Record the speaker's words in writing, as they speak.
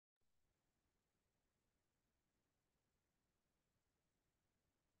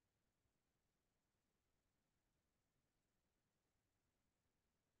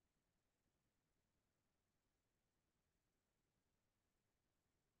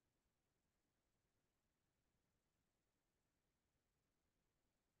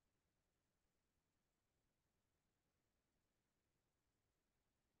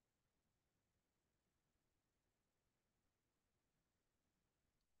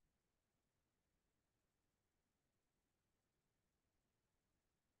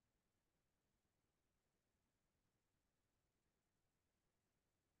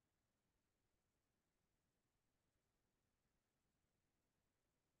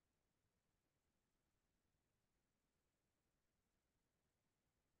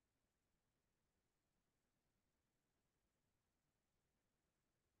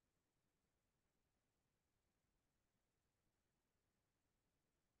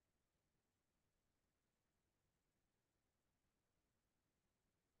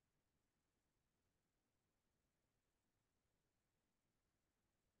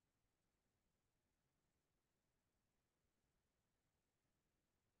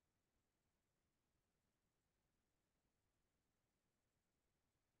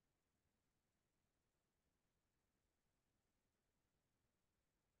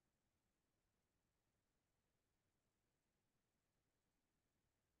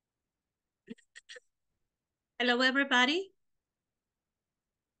Hello, everybody.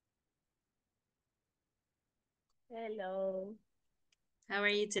 Hello. How are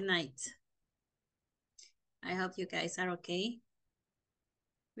you tonight? I hope you guys are okay.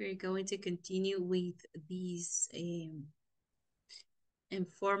 We're going to continue with these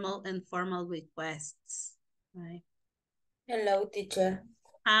informal and formal requests. Right. Hello, teacher.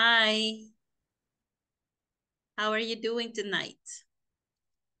 Hi. How are you doing tonight?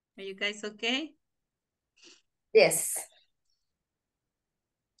 Are you guys okay? Yes.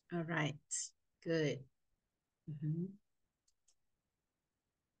 All right. Good.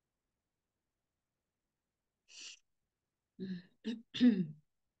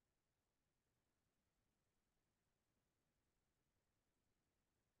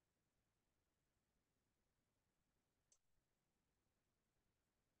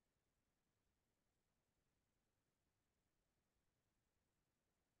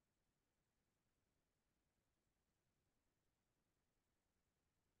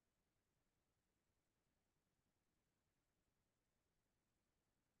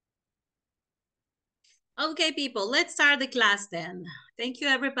 Okay, people, let's start the class then. Thank you,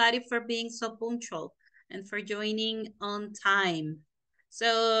 everybody, for being so punctual and for joining on time.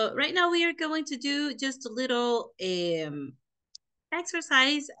 So right now we are going to do just a little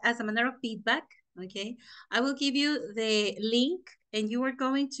exercise as a manner of feedback, okay? I will give you the link and you are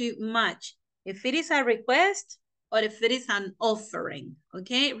going to match if it is a request or if it is an offering,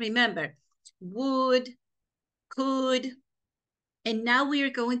 okay? Remember, would, could, and now we are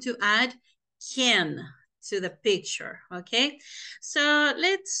going to add can to the picture, okay? So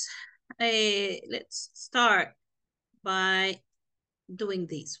let's start by doing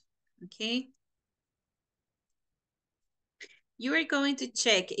this, okay? You are going to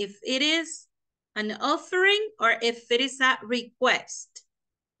check if it is an offering or if it is a request.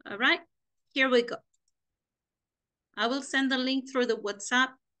 All right, here we go. I will send the link through the WhatsApp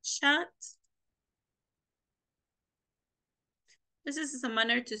chat. This is a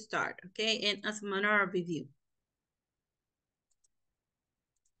manner to start, okay? And as a manner of review.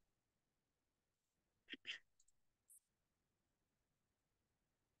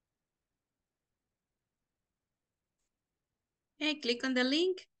 Okay, click on the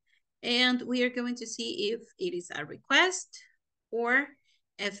link and we are going to see if it is a request or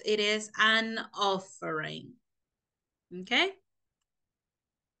if it is an offering, okay?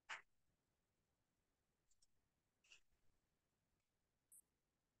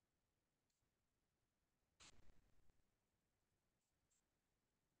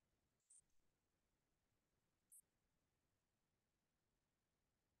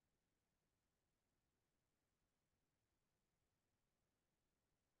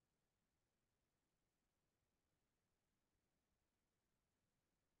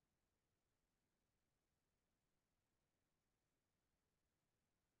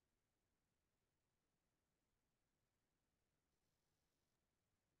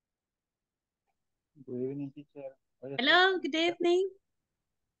 Good evening, teacher. Hoy estoy Hello, con mi good teléfono. evening.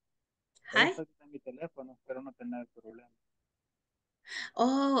 Hoy Hi. estoy con mi teléfono, espero no tener problemas.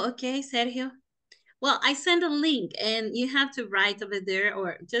 Oh, okay, Sergio. Well, I sent a link and you have to write over there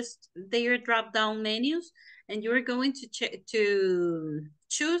or just their drop down menus and you're going to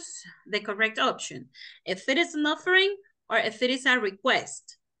choose the correct option. If it is an offering or if it is a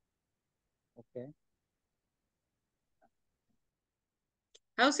request. Okay.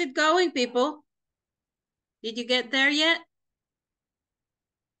 How's it going, people? Did you get there yet?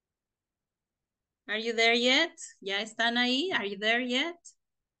 Are you there yet? ¿Ya están ahí? Are you there yet?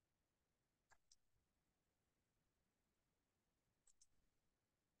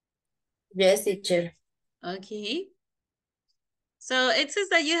 Yes, teacher. Okay. So it says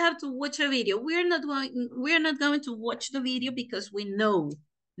that you have to watch a video. We're not going to watch the video because we know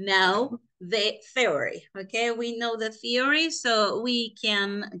now the theory. Okay, we know the theory, so we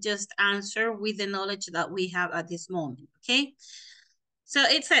can just answer with the knowledge that we have at this moment. Okay. So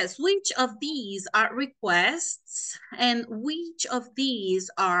it says, which of these are requests and which of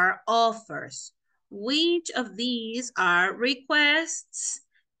these are offers? Which of these are requests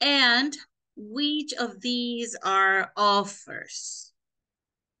and which of these are offers?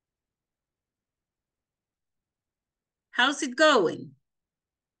 How's it going?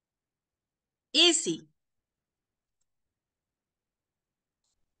 Easy.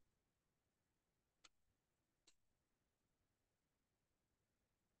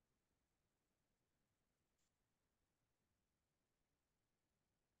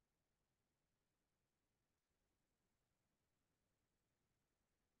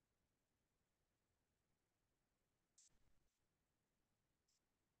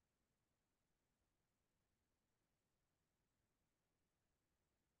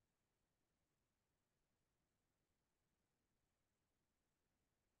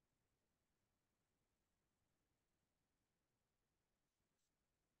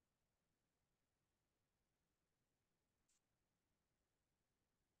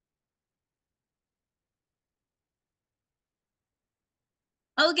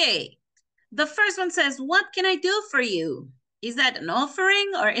 Okay. The first one says, what can I do for you? Is that an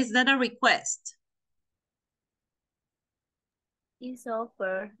offering or is that a request? Is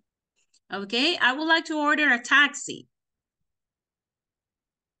offer. Okay, I would like to order a taxi.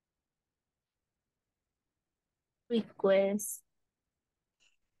 Request.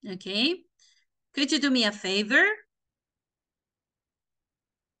 Okay, could you do me a favor?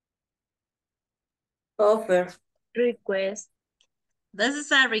 Offer. Request. This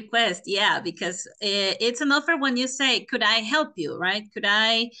is a request, yeah, because it's an offer when you say, could I help you, right? Could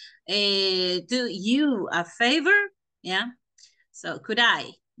I do you a favor? Yeah, so could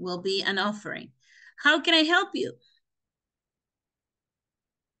I will be an offering. How can I help you?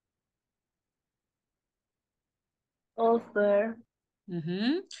 Offer.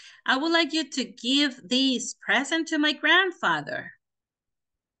 I would like you to give this present to my grandfather.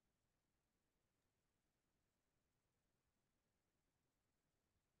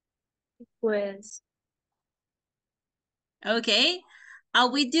 Request. Okay,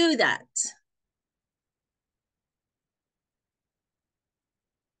 how we do that?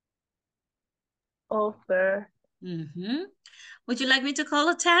 Offer. Would you like me to call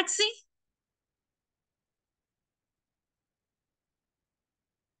a taxi?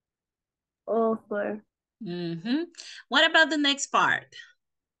 Offer. What about the next part?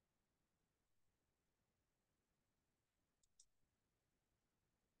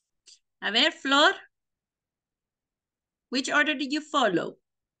 A ver, Flor. Which order did you follow?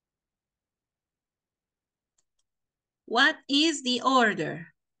 What is the order?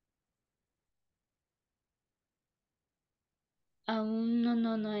 No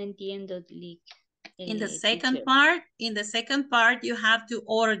entiendo, In the teacher. second part, you have to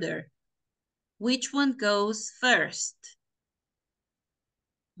order. Which one goes first?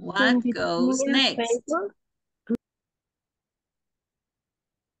 What goes next?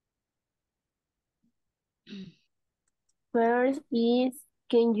 First is,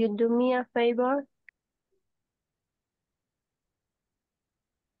 can you do me a favor?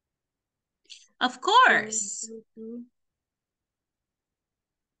 Of course.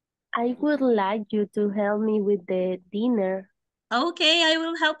 I would like you to help me with the dinner. Okay, I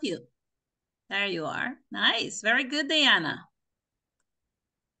will help you. There you are. Nice. Very good, Diana.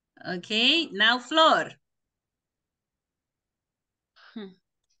 Okay, now Flor.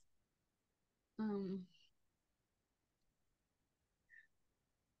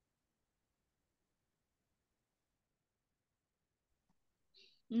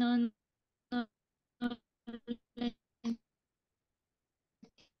 No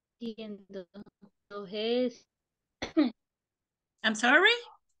entiendo. Es I'm sorry?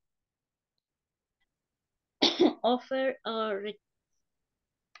 offer or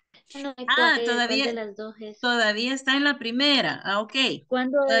no sé cuál de las dos es. Todavía está en la primera. Ah, ok.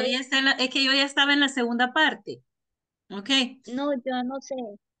 ¿Cuándo Todavía es? está es que yo ya estaba en la segunda parte. Ok. No, yo no sé.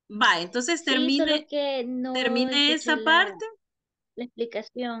 Va, entonces Sí, solo que no termine escuché esa parte. la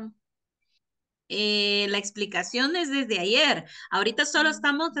explicación. La explicación es desde ayer. Ahorita solo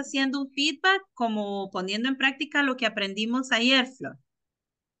estamos haciendo un feedback, como poniendo en práctica lo que aprendimos ayer, Flor.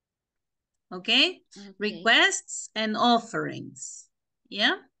 Okay? Requests and offerings.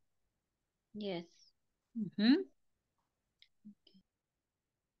 Yeah? Yes.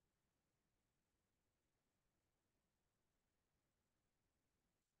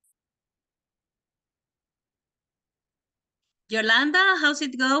 Yolanda, how's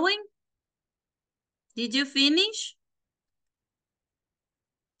it going? Did you finish?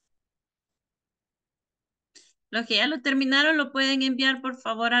 Los que ya lo terminaron lo pueden enviar por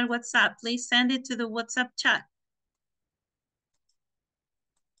favor al WhatsApp. Please send it to the WhatsApp chat.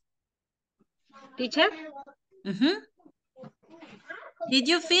 Teacher? Did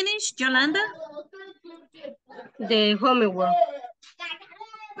you finish, Yolanda? The homework.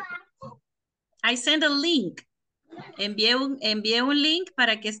 I sent a link. Envié un link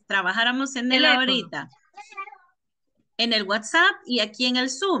para que trabajáramos en él ahorita. En el WhatsApp y aquí en el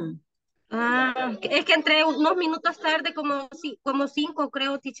Zoom. Ah, es que entré unos minutos tarde, como 5,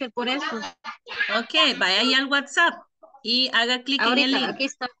 creo, teacher, por eso. Ok, vaya ahí al WhatsApp y haga clic en el link. Aquí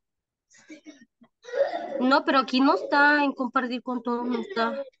está. No, pero aquí no está, en compartir con todos no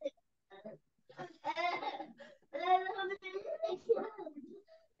está.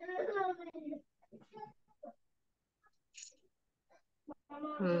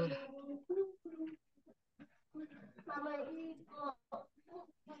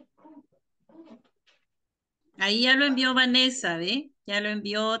 Ahí ya lo envió Vanessa, ¿ve? Ya lo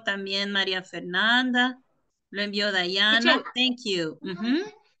envió también María Fernanda. Lo envió Diana. Teacher. Thank you.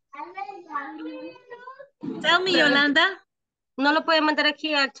 Tell me, Yolanda. No lo puede mandar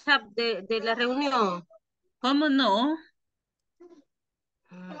aquí al chat de la reunión. ¿Cómo no?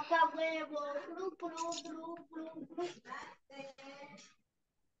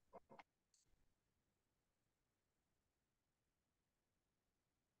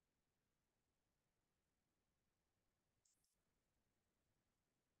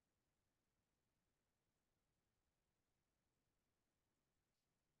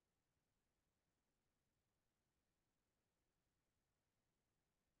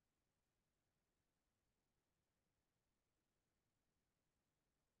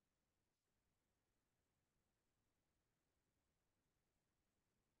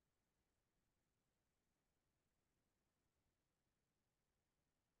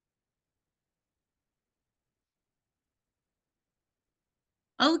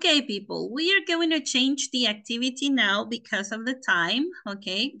 Okay, people, we are going to change the activity now because of the time,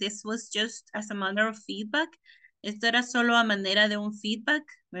 okay? This was just as a matter of feedback. Esto era solo a manera de un feedback,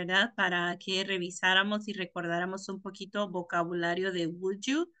 ¿verdad? Para que revisáramos y recordáramos un poquito vocabulario de would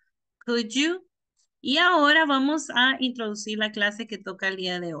you, could you. Y ahora vamos a introducir la clase que toca el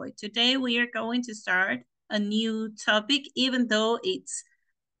día de hoy. Today we are going to start a new topic, even though it's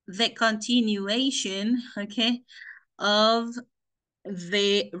the continuation, okay, of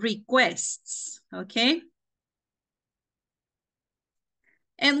the requests, okay?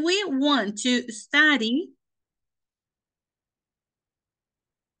 And we want to study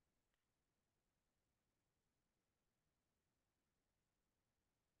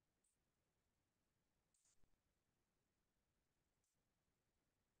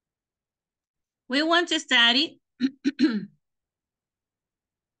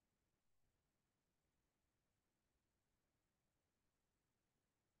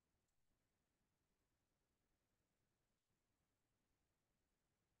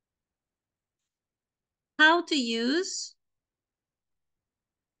how to use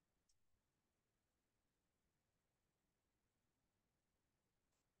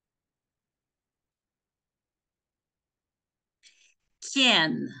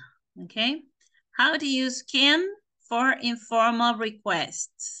can, okay? How to use can for informal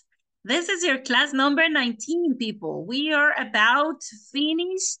requests. This is your class number 19, people. We are about to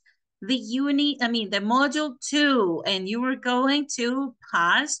finish the module 2, and you are going to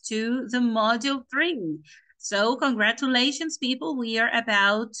pass to the module 3. So congratulations, people. We are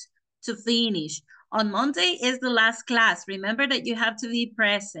about to finish. On Monday is the last class. Remember that you have to be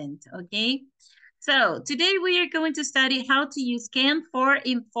present, okay? So today we are going to study how to use can for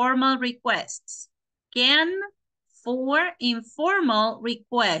informal requests. Can for informal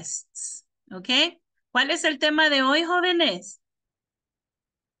requests. ¿Ok? ¿Cuál es el tema de hoy, jóvenes?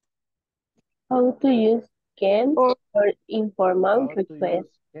 How to use can for informal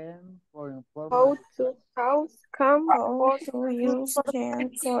requests. How to use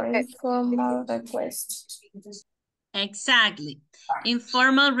can for informal requests. Exactly.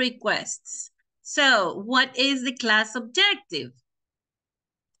 Informal requests. So, what is the class objective?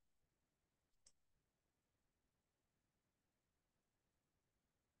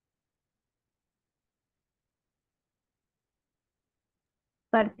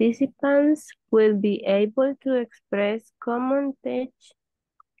 Participants will be able to express common touch,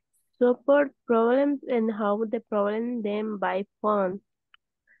 support problems, and how the problem them by phone.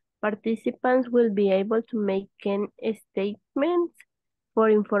 Participants will be able to make can statements for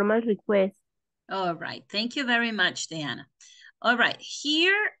informal requests. All right. Thank you very much, Diana. All right.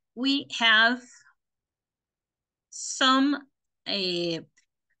 Here we have some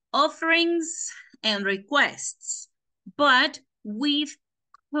offerings and requests, but with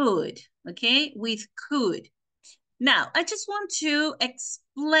could, okay? With could. Now, I just want to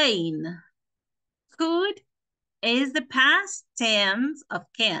explain. Could is the past tense of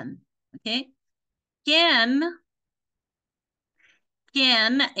can, okay? Can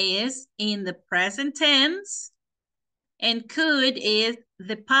is in the present tense, and could is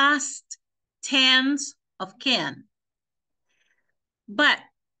the past tense of can. But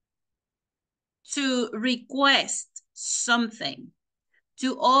to request something,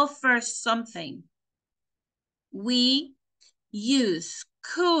 to offer something, we use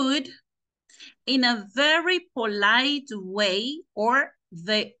could in a very polite way or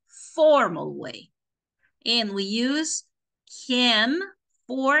the formal way. And we use can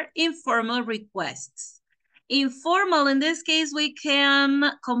for informal requests. Informal, in this case, we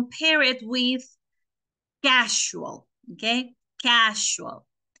can compare it with casual, okay? Casual,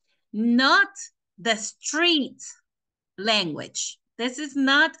 not the street language. This is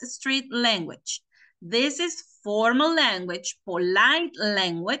not street language. This is formal language, polite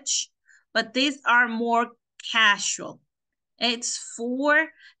language, but these are more casual. It's for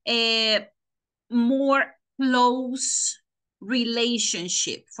a more close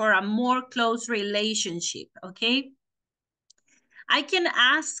relationship, for a more close relationship, okay? I can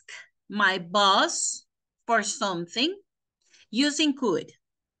ask my boss for something using could.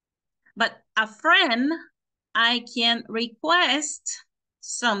 But a friend, I can request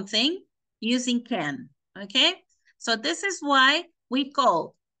something using can, okay? So this is why we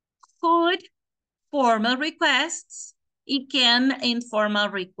call could formal requests y can informal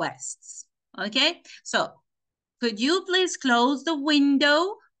requests, okay? So could you please close the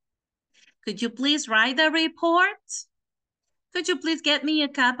window? Could you please write a report? Could you please get me a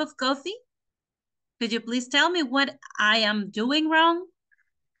cup of coffee? Could you please tell me what I am doing wrong?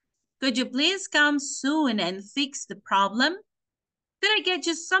 Could you please come soon and fix the problem? Could I get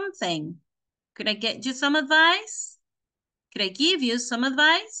you something? Could I get you some advice? Could I give you some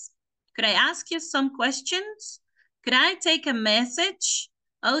advice? Could I ask you some questions? Could I take a message?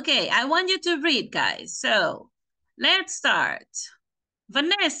 Okay, I want you to read, guys. So let's start.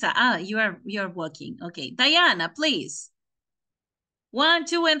 Vanessa, you're working. Okay, Diana, please. 1,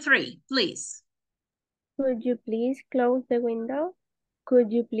 2, and 3, please. Could you please close the window?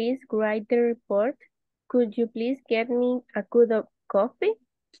 Could you please write the report? Could you please get me a cup of coffee?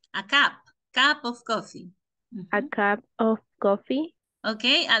 A cup of coffee. A cup of coffee.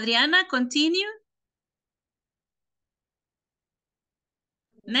 Okay, Adriana, continue.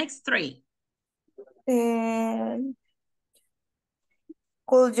 Next 3.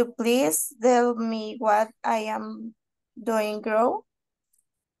 Could you please tell me what I am doing wrong?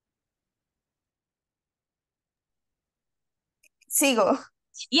 Sigo.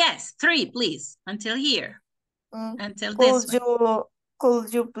 Yes, 3, please, until here. Until Could this one.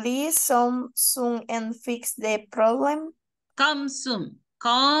 Could you please come soon and fix the problem? Come soon.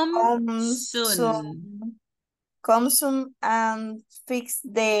 Come soon. Come soon and fix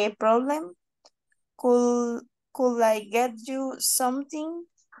the problem. Could I get you something?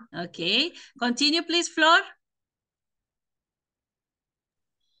 Okay. Continue, please, Flor.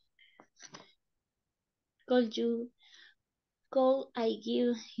 Could I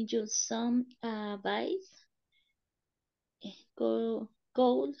give you some advice?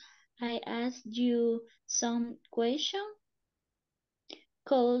 Could I ask you some question?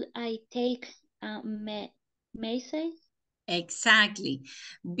 Could I take a message? Exactly.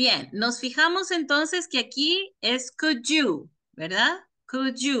 Bien, nos fijamos entonces que aquí es could you, ¿verdad?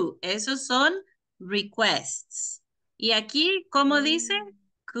 Could you. Esos son requests. Y aquí, ¿cómo dice?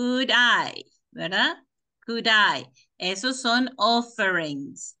 Could I, ¿verdad? Could I. Esos son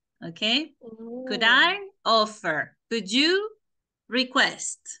offerings, ¿ok? Could I offer? Could you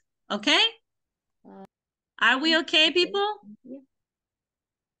request? ¿Ok? Are we okay, people?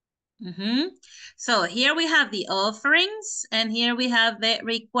 So here we have the offerings and here we have the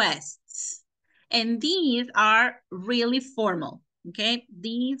requests. And these are really formal, okay?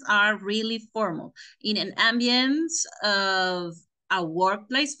 These are really formal. In an ambience of a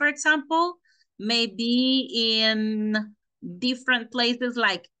workplace, for example, maybe in different places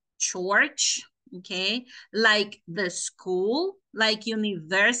like church, okay? Like the school, like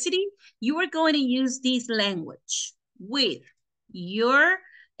university, you are going to use this language with your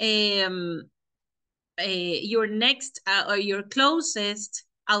next or your closest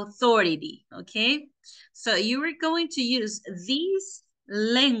authority, okay? So you are going to use this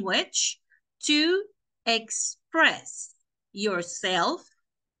language to express yourself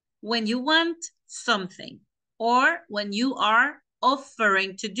when you want something or when you are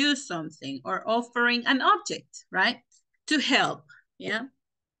offering to do something or offering an object, right? To help, yeah?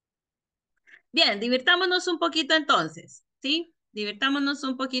 Bien, divirtámonos un poquito entonces, ¿sí? Divirtámonos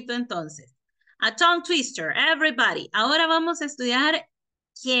un poquito entonces. A tongue twister, everybody. Ahora vamos a estudiar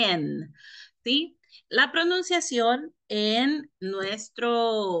quién, ¿sí? La pronunciación en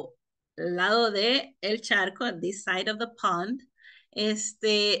nuestro lado de el charco, at this side of the pond, es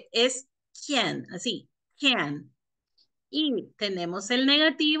quién, así, quién. Y tenemos el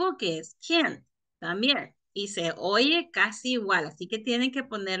negativo que es quién, también. Y se oye casi igual, así que tienen que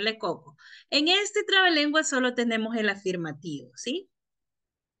ponerle coco. En este trabalengua solo tenemos el afirmativo, ¿sí?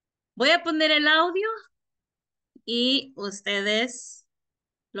 Voy a poner el audio y ustedes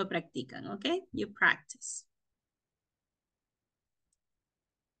lo practican, ¿ok? You practice.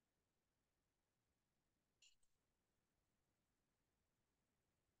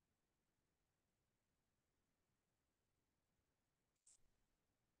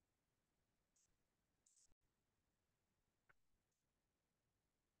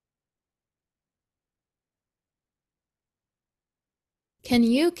 Can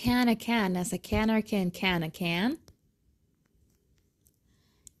you can a can as a can or can a can?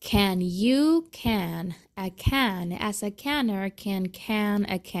 Can you can a can as a canner can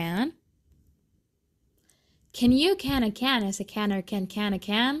a can? Can you can a can as a canner can a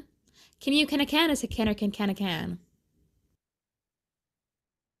can? Can you can a can as a canner can a can?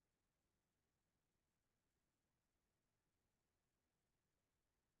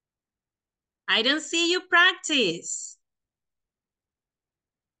 I don't see you practice.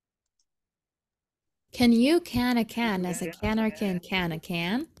 Can you can a can as a canner can a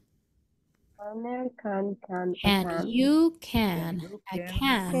can? Can you can a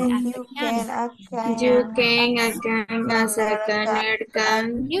can Can as a you canner can a You can can as a canner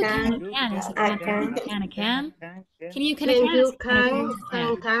Can you can a can can as a a canner can. can a can? Can you can a Can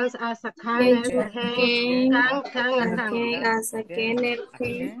can as you a canner can can a can? as a Can can you can can as a canner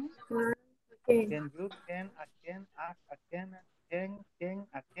can Can you can a can as a can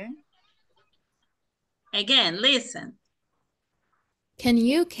a can? Again, listen. Can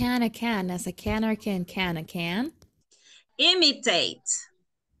you can a can as a canner can a can? Imitate.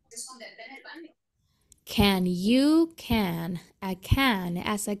 Can you can a can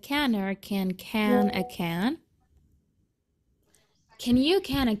as a canner can a can? Can you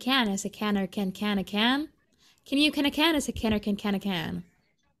can a can as a canner can a can? Can you can a can as a canner can a can?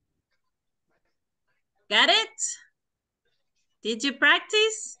 Got it? Did you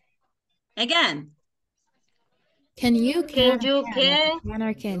practice? Again. Can you can Can you a can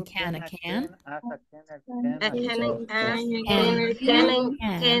canner can a can? As a a can Can you can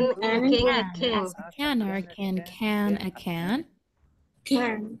can can as a canner can a can?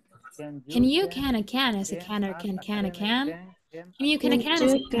 can. Can you can a can as a canner can a can? Can you can a can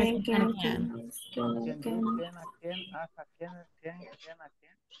as a You canner can a can? Can you can a can as a can a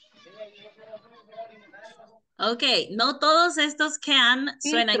can? Ok, no todos estos can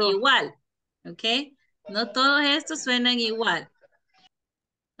suenan Filtro. igual. Ok, no todos estos suenan igual.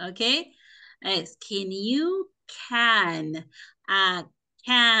 Ok, es can you can a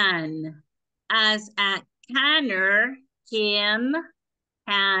can as a canner can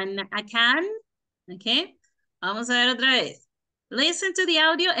a can. Ok, vamos a ver otra vez. Listen to the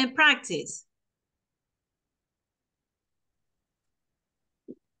audio and practice.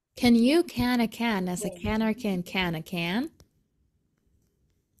 Can you can a can as a canner can a can?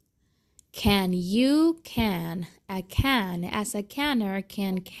 Can you can a can as a canner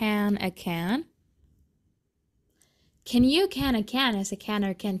can a can? Can you can a can as a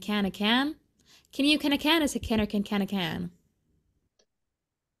canner can a can? Can you can a can as a canner can a can?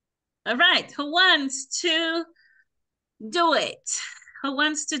 All right, who wants to do it? Who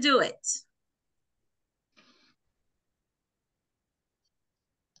wants to do it?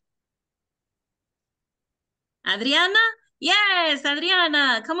 Adriana? Yes,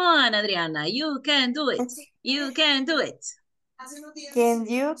 Adriana. Come on, Adriana. You can do it. You can do it. Can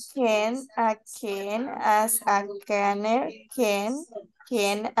you can a can as a canner can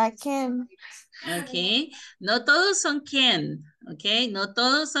a can? Ok. No todos son can. Ok. No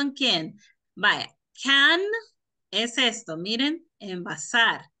todos son can. Vaya. Can es esto. Miren.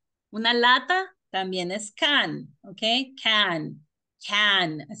 Envasar. Una lata también es can. Ok. Can.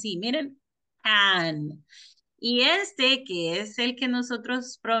 Can. Así, miren. Can. Y este que es el que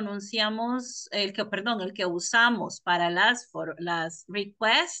nosotros pronunciamos, el que usamos para las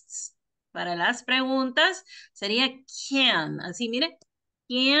requests, para las preguntas, sería can. Así, mire,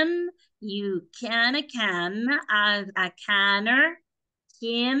 can, you can a canner,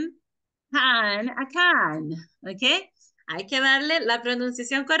 can a can. ¿Ok? Hay que darle la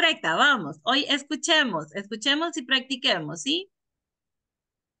pronunciación correcta. Vamos, hoy escuchemos y practiquemos, ¿sí?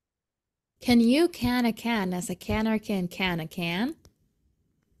 Can you can a can as a canner can a can?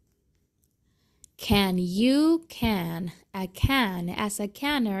 Can you can a can as a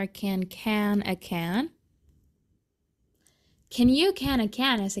canner can a can? Can you can a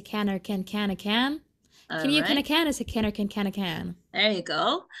can as a canner can a can? Can you can a can as a canner can a can? There you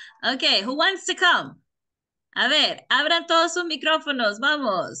go. Okay, who wants to come? A ver, abran todos sus micrófonos,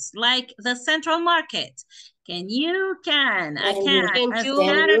 vamos. Like the Central Market. Can you can a can as a canner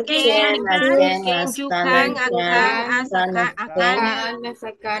can a can? Can you can a can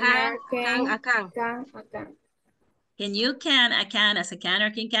as a can. Can you can a can as a canner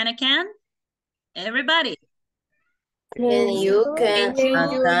can a can? Everybody. Can you can a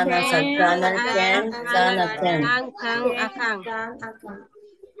can as a canner can.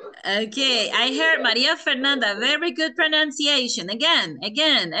 Okay, I heard Maria Fernanda. Very good pronunciation. Again,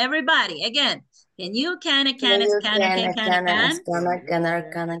 everybody, again. Can you can a can as canner can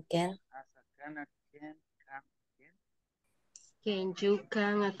a can? Can you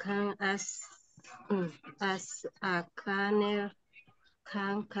can a can as a canner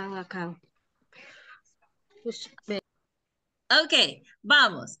Can. Okay,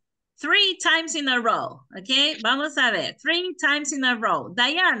 vamos. 3 times in a row, okay? Vamos a ver, 3 times in a row.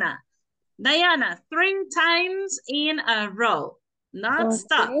 Diana, 3 times in a row. Not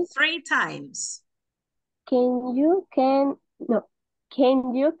stop, 3 times. Can you as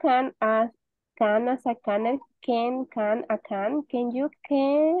a canner, can a can you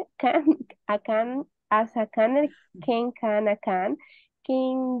can a can as a canner, can a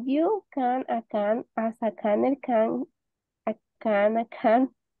can you can a can as a canner, can a can.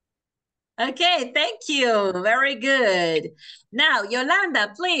 Okay, thank you. Very good. Now,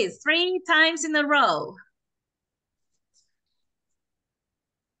 Yolanda, please, 3 times in a row.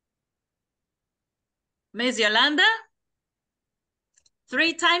 Miss Yolanda?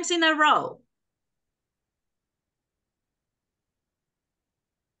 3 times in a row.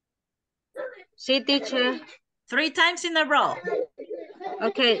 Sí, teacher. 3 times in a row.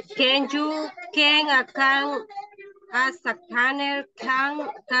 Okay, can a can as a canner, can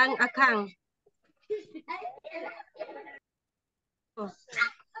a can.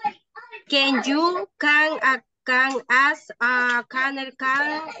 Can you can a can as a canner,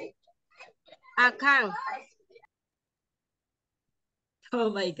 can a can. Oh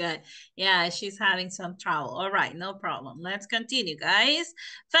my God. Yeah, she's having some trouble. All right, no problem. Let's continue, guys.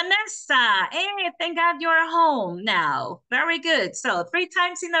 Vanessa, hey, thank God you're home now. Very good. So 3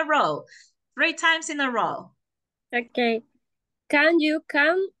 times in a row. 3 times in a row. Okay. Can you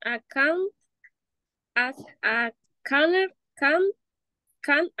can a can as a canner, can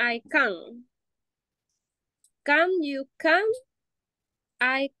I can. Can you can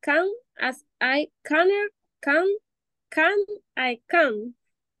I can as I canner, can I can.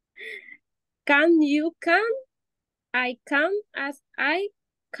 Can you can I can as I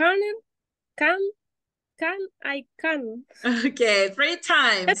canner, can I can. Okay, 3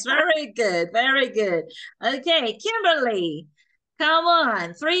 times. Very good. Very good. Okay, Kimberly. Come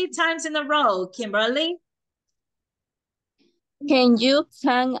on. 3 times in a row, Kimberly. Can you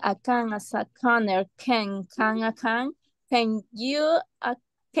can a can as a canner, can a can? Can you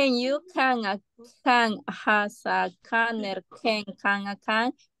can a can as a canner, can a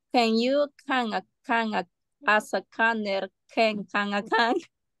can? Can you can a as a canner, can a can?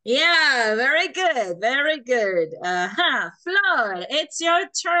 Yeah, very good. Very good. Flor, it's your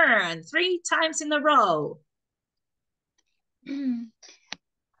turn. 3 times in a row. Can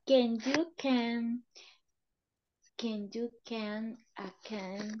you can a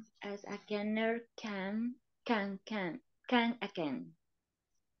can as a canner, can a can.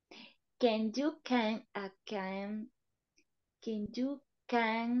 Can you can a can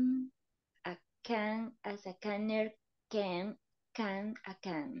a can as a canner, can a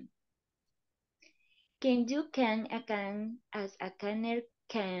can. Can you can a can as a canner,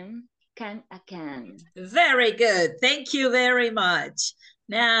 can a can. Very good. Thank you very much.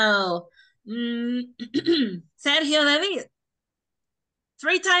 Now, Sergio David.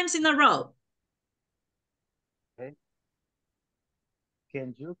 3 times in a row. Okay.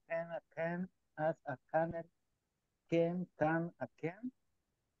 Can you can a can as a canner, can a can?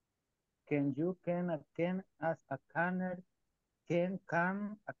 Can you can a can as a canner, can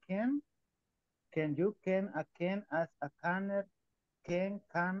a can? Can you can a can as a canner, can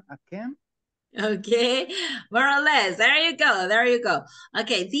a can? Okay, more or less. There you go. There you go.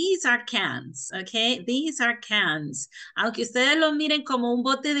 Okay, these are cans. Okay, these are cans. Aunque ustedes lo miren como un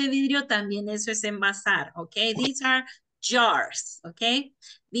bote de vidrio, también eso es envasar. Okay, these are jars. Okay,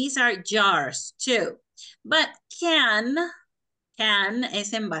 these are jars too. But can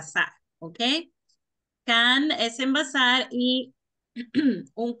es envasar. Okay, can es envasar y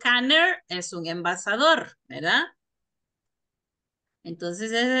un canner es un envasador, ¿verdad?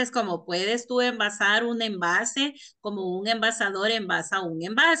 Entonces, es como puedes tú envasar un envase, como un envasador envasa un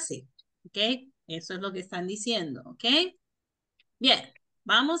envase. ¿Ok? Eso es lo que están diciendo. ¿Ok? Bien,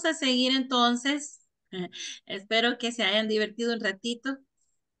 vamos a seguir entonces. Espero que se hayan divertido un ratito.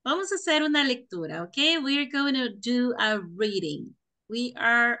 Vamos a hacer una lectura. ¿Ok? We're going to do a reading. We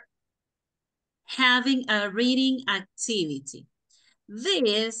are having a reading activity.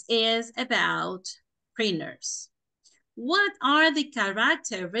 This is about printers. What are the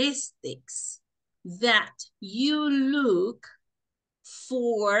characteristics that you look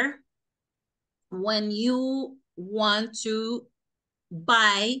for when you want to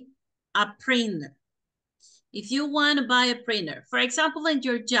buy a printer? If you want to buy a printer, for example, in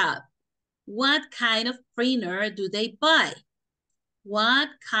your job, what kind of printer do they buy? What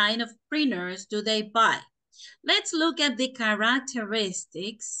kind of printers do they buy? Let's look at the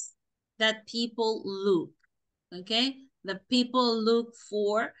characteristics that people look. Okay, the people look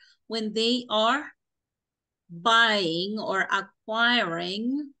for when they are buying or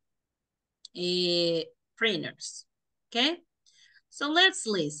acquiring printers. Okay, so let's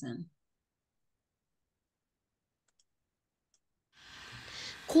listen.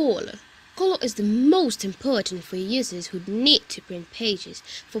 Color. Color is the most important for users who need to print pages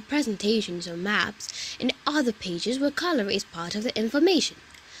for presentations or maps and other pages where color is part of the information.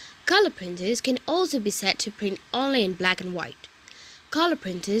 Color printers can also be set to print only in black and white. Color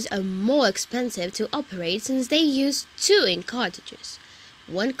printers are more expensive to operate since they use 2 ink cartridges,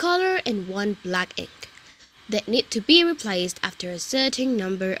 one color and one black ink, that need to be replaced after a certain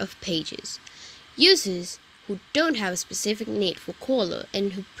number of pages. Users who don't have a specific need for color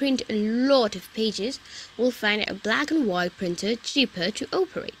and who print a lot of pages will find a black and white printer cheaper to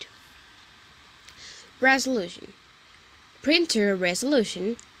operate. Resolution. Printer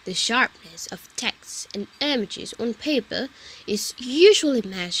resolution, the sharpness of text and images on paper, is usually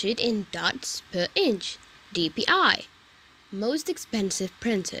measured in dots per inch, dpi. Most expensive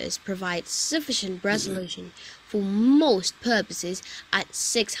printers provide sufficient resolution for most purposes at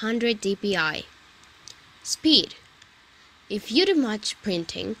 600 dpi. Speed. If you do much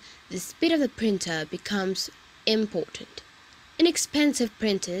printing, the speed of the printer becomes important. Inexpensive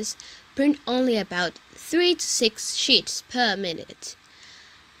printers print only about 3 to 6 sheets per minute.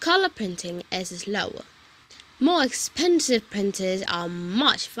 Color printing is slower. More expensive printers are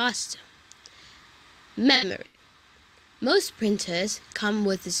much faster. Memory. Most printers come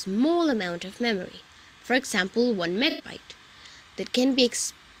with a small amount of memory, for example 1 megabyte, that can be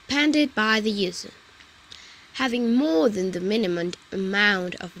expanded by the user. Having more than the minimum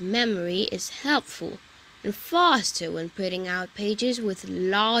amount of memory is helpful and faster when printing out pages with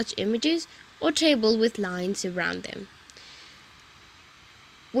large images or tables with lines around them,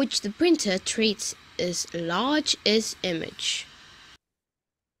 which the printer treats as large as image.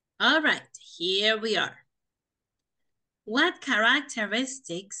 All right, here we are. What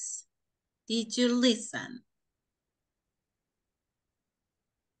characteristics did you listen?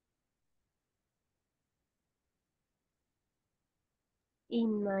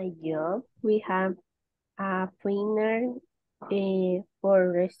 In my job, we have a printer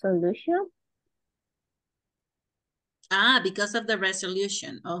for resolution. Because of the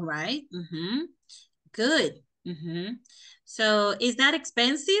resolution. All right. Good. So is that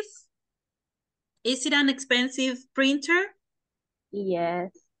expensive? Is it an expensive printer?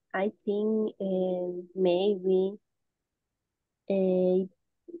 Yes, I think maybe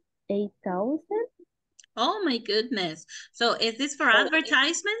 8,000. Oh my goodness. So is this for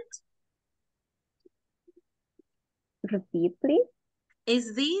advertisement? Repeat, please.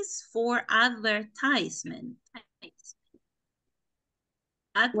 Is this for advertisement?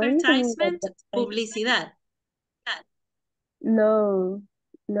 Advertisement, publicidad. No.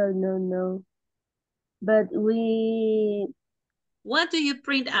 But what do you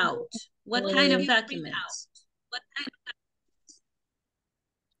print out? What kind of documents?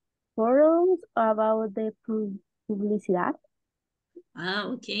 Forums about the publicidad.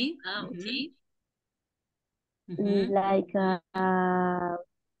 Okay. Like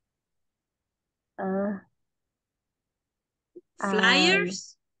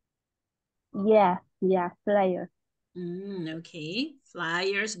flyers? Yeah, flyers. Okay,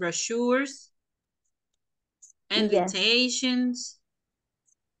 flyers, brochures, invitations.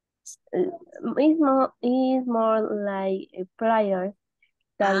 Yes. It's more like flyers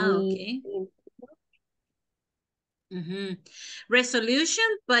that okay.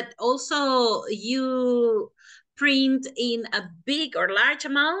 Resolution, but also you print in a big or large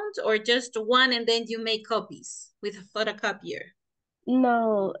amount, or just one and then you make copies with a photocopier?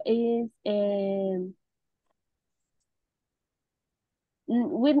 No, it's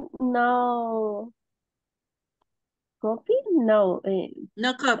with no copy. No.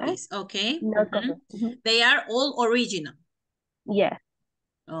 No copies. Okay. No copy. They are all original. Yeah.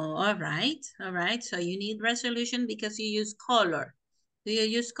 Oh, all right. So you need resolution because you use color. Do you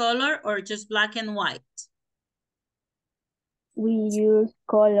use color or just black and white? We use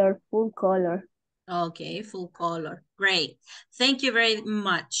color, full color. Okay, full color. Great. Thank you very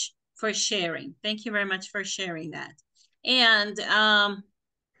much for sharing. Thank you very much for sharing that. And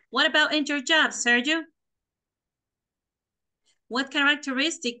what about in your job, Sergio? What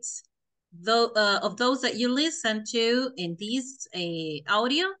characteristics of those that you listen to in this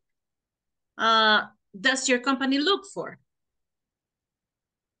audio does your company look for?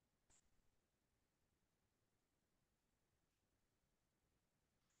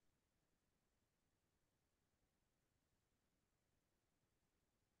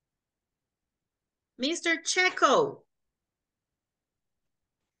 Mr. Checo.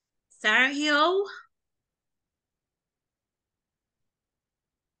 Sergio?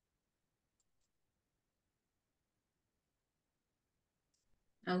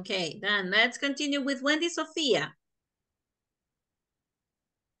 Okay, then let's continue with Wendy Sofia.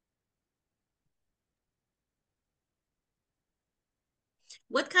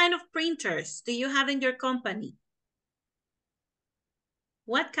 What kind of printers do you have in your company?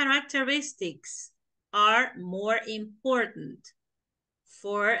 What characteristics are more important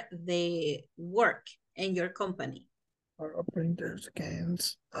for the work in your company? Our printers can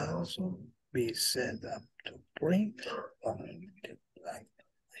also be set up to print unlimited blank.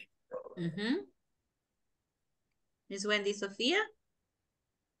 Miss Wendy Sofia?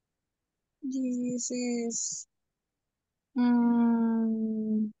 This is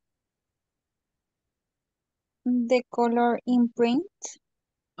the color in print.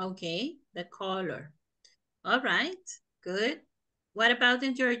 Okay, the color. All right, good. What about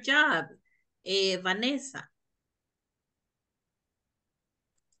in your job, Vanessa?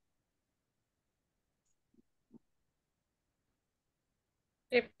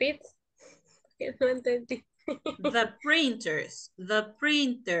 Repeat. No entendí. The printers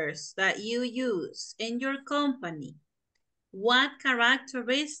that you use in your company, what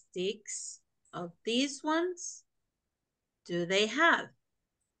characteristics of these ones do they have?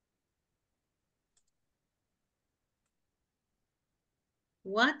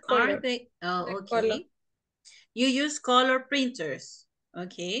 What Color. are they? Oh, The okay. color. You use color printers.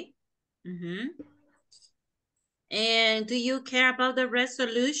 Okay. And do you care about the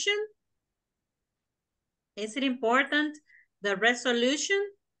resolution? Is it important, the resolution?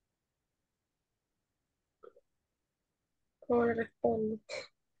 Corresponde.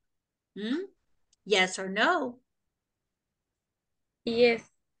 Yes or no? Yes.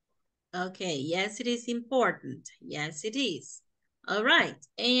 Okay, yes, it is important. Yes, it is. All right,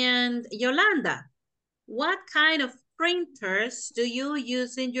 and Yolanda, what kind of printers do you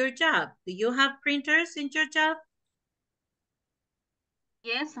use in your job? Do you have printers in your job?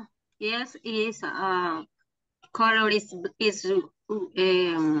 Yes, is color is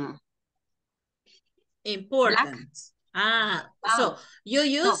important. Black. So you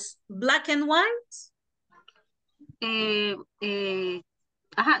use black and white?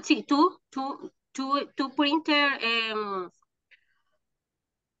 Sí, two printer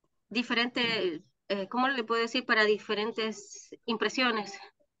diferentes, ¿cómo le puedo decir? Para diferentes impresiones.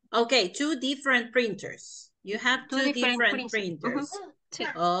 Okay, two different printers. You have two different printers. Sí.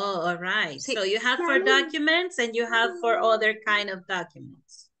 Oh, all right. Sí. So you have for documents and you have for other kind of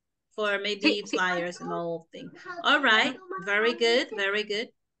documents. For maybe flyers and all things. All right, very good, very good.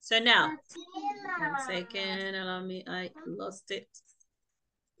 So now, 1 second, allow me, I lost it.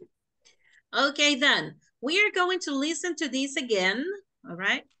 Okay, then, we are going to listen to this again, all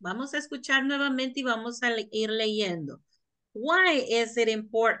right? Vamos a escuchar nuevamente y vamos a ir leyendo. Why is it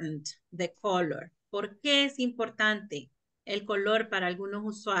important, the color? ¿Por qué es importante el color para algunos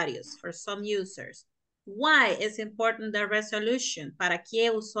usuarios, for some users? Why is important the resolution? ¿Para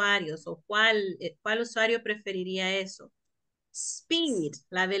qué usuarios o cuál usuario preferiría eso? Speed,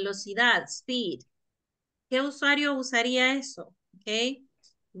 la velocidad, speed. ¿Qué usuario usaría eso? Okay.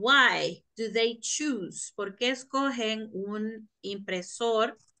 Why do they choose? ¿Por qué escogen un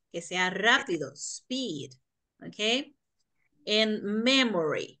impresor que sea rápido? Speed. Okay. And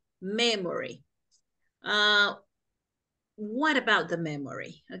memory. What about the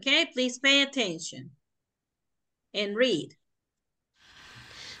memory? Okay, please pay attention and read.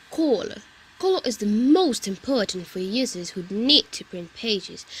 Color. Color is the most important for users who need to print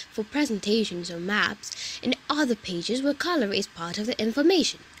pages for presentations or maps and other pages where color is part of the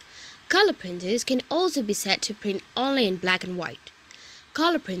information. Color printers can also be set to print only in black and white.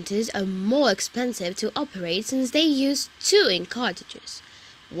 Color printers are more expensive to operate since they use 2 ink cartridges,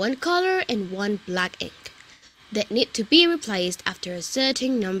 one color and one black ink, that need to be replaced after a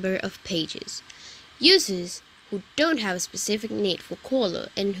certain number of pages. Users who don't have a specific need for color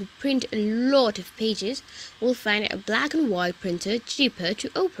and who print a lot of pages will find a black and white printer cheaper to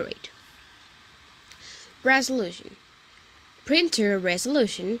operate. Resolution. Printer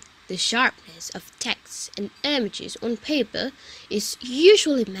resolution, the sharpness of text and images on paper, is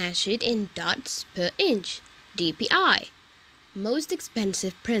usually measured in dots per inch, dpi. Most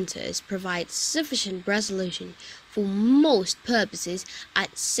expensive printers provide sufficient resolution for most purposes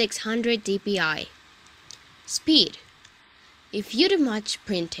at 600 dpi. Speed. If you do much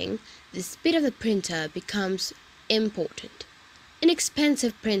printing, the speed of the printer becomes important.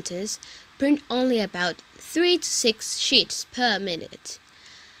 Inexpensive printers print only about 3 to 6 sheets per minute.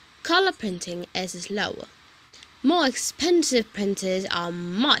 Color printing is slower. More expensive printers are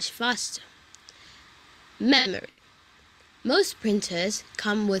much faster. Memory. Most printers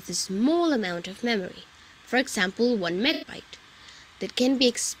come with a small amount of memory, for example 1 megabyte, that can be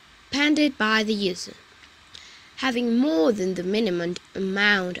expanded by the user. Having more than the minimum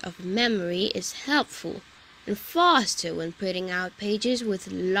amount of memory is helpful and faster when printing out pages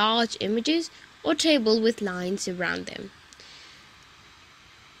with large images or tables with lines around them,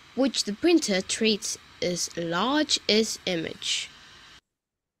 which the printer treats as large as image.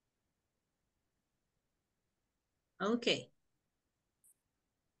 Okay.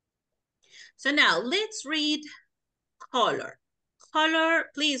 So now let's read color. Color,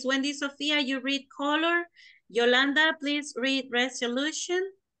 please, Wendy, Sofia, you read color. Yolanda, please read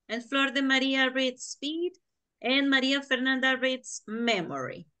resolution. And Flor de Maria reads speed. And Maria Fernanda reads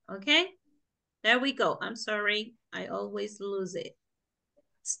memory. Okay? There we go. I'm sorry. I always lose it.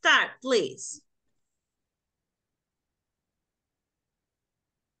 Start, please.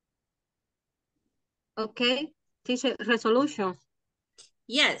 Okay, teacher, resolution.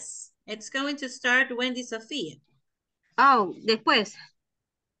 Yes, it's going to start Wendy Sofia. Oh, después.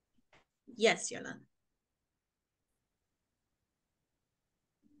 Yes, Yolanda.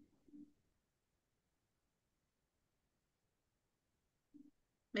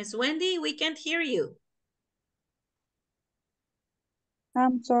 Miss Wendy, we can't hear you.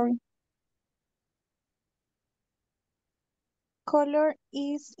 I'm sorry. Color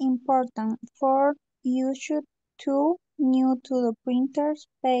is important for you should to new to the printer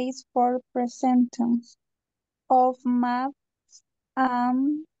space for presentations of maps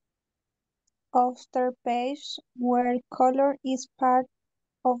and after page where color is part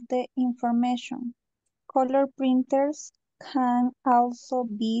of the information. Color printers can also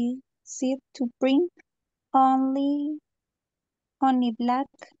be set to print only black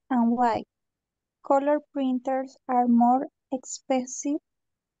and white. Color printers are more expensive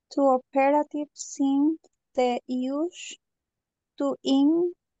to operate since they use to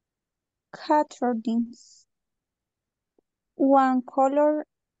ink cartridges. One color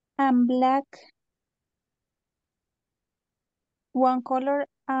and black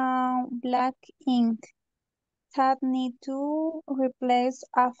ink that need to replace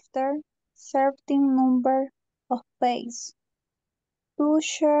after certain number of pages.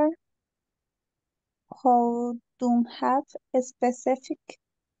 Users who don't have a specific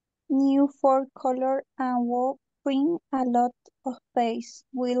need for color and will print a lot of pages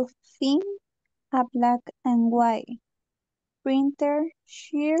will find a black and white printer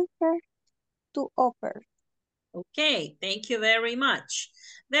cheaper to operate. Okay, thank you very much.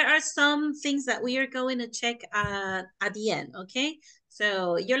 There are some things that we are going to check at the end, okay?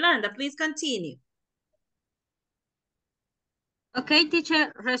 So, Yolanda, please continue. Okay,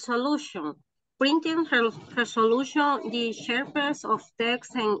 teacher, resolution. Printing resolution, the sharpness of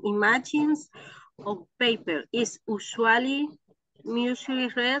text and images of paper is usually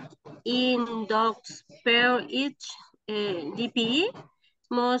read in dots per each dpi.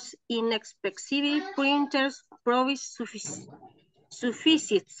 Most inexpensive printers provide sufficient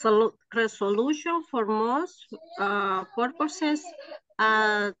resolution for most purposes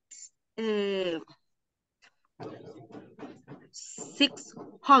at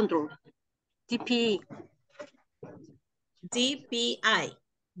 600 dpi. DPI.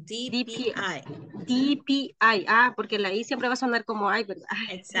 DPI. DPI. Ah, porque la I siempre va a sonar como I, ¿verdad?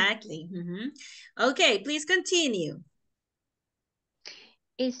 Exactly. Okay, please continue.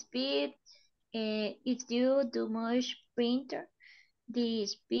 Speed is due to much printer. The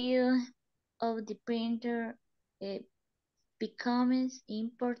speed of the printer becomes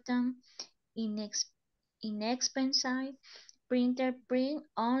important. Inexpensive printer print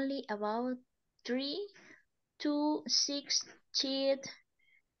only about 3 to 6 sheets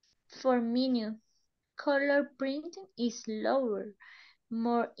per minute. Color printing is lower,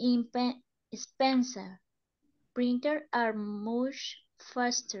 more expensive. Printers are much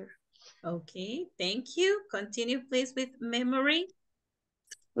faster. Okay, thank you. Continue, please, with memory.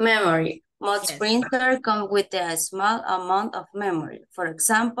 Memory. Most Yes. printers come with a small amount of memory. For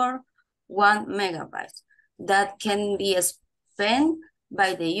example, 1 megabyte that can be spent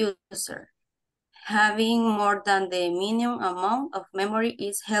by the user. Having more than the minimum amount of memory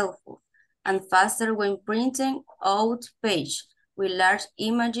is helpful and faster when printing out pages with large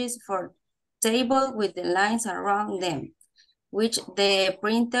images for table with the lines around them, which the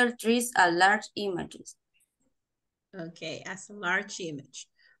printer treats as large images. Okay, as a large image.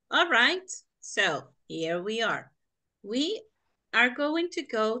 All right, so here we are. We are going to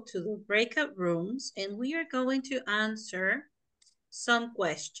go to the breakout rooms and we are going to answer some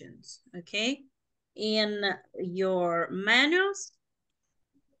questions, okay? in your manuals,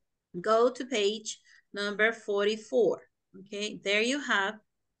 go to page number 44. Okay, there you have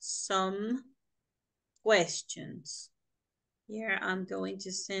some questions. Here I'm going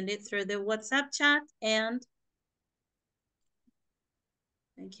to send it through the WhatsApp chat and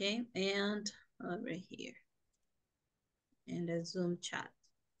okay, and over here in the Zoom chat.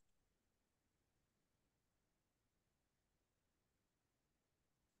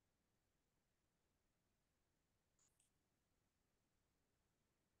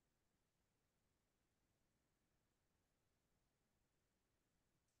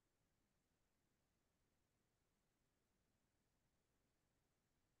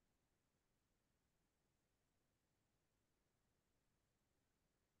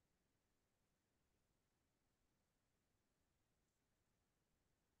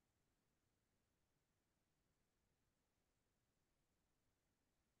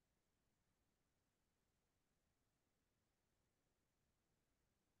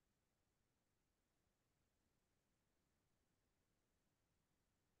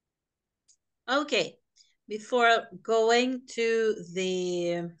 Okay, before going to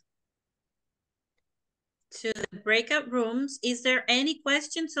the breakout rooms, is there any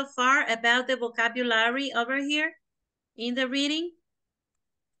question so far about the vocabulary over here in the reading?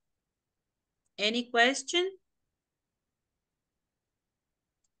 Any question?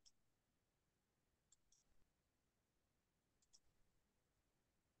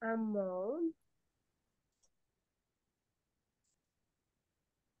 Amount.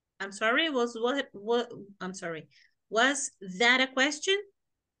 I'm sorry, was what I'm sorry. Was that a question?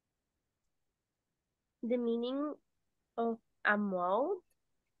 The meaning of amount?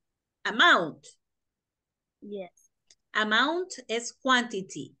 Amount. Yes. Amount is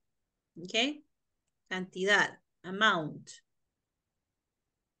quantity. Okay? Cantidad. Amount.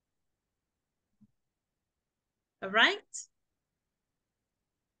 All right?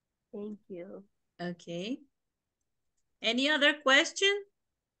 Thank you. Okay. Any other question?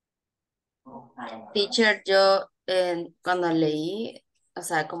 Teacher, yo cuando leí, o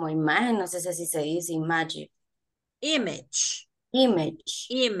sea, como imagen, no sé si así se dice, imagine. Image. Image.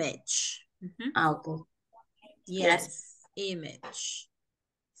 Image. Ah, ok. Yes, Gracias. image.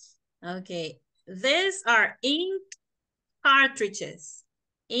 Okay, these are ink cartridges.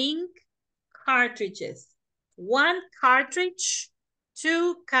 Ink cartridges. 1 cartridge,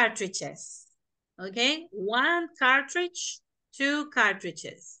 2 cartridges. Okay, 1 cartridge, 2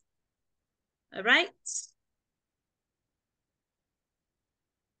 cartridges. All right.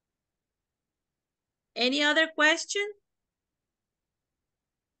 Any other question?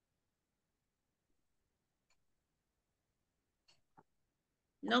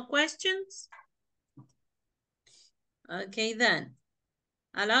 No questions? Okay, then.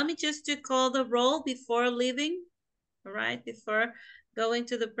 Allow me just to call the roll before leaving. All right, before going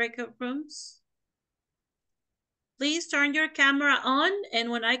to the breakout rooms. Please turn your camera on,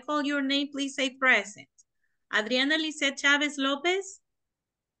 and when I call your name, please say present. Adriana Lisette Chavez Lopez.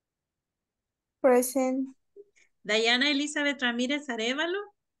 Present. Dayana Elizabeth Ramírez Arevalo.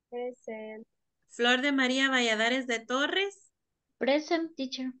 Present. Flor de María Valladares de Torres. Present,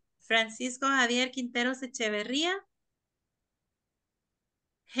 teacher. Francisco Javier Quinteros Echeverría.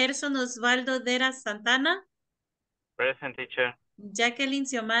 Gerson Osvaldo Dera Santana. Present, teacher. Jacqueline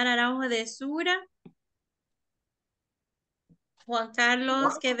Xiomara Araujo de Sura. Juan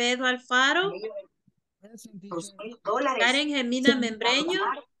Carlos Quevedo Alfaro. Present, teacher. Karen Gemina Membreño.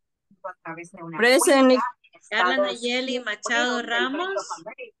 Present. Carla Nayeli Machado Ramos.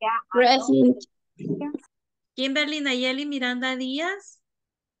 Present. Kimberly Nayeli Miranda Díaz.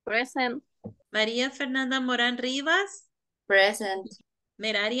 Present. María Fernanda Morán Rivas. Present.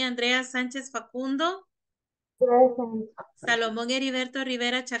 Merari Andrea Sánchez Facundo. Present. Salomón Heriberto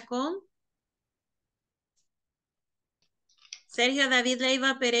Rivera Chacón. Sergio David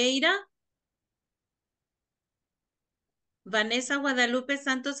Leiva Pereira. Vanessa Guadalupe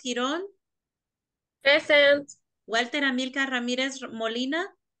Santos Girón. Present. Walter Amilcar Ramírez Molina.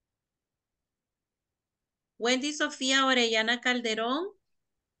 Wendy Sofía Orellana Calderón.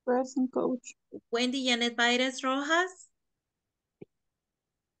 Present, coach. Wendy Janet Baires Rojas.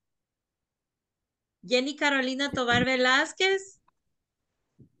 Jenny Carolina Tobar Velázquez.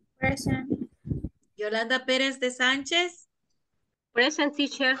 Present. Yolanda Pérez de Sánchez. Present,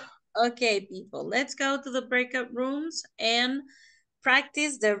 teacher. Okay, people, let's go to the breakout rooms and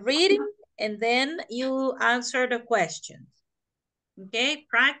practice the reading, and then you answer the questions. Okay,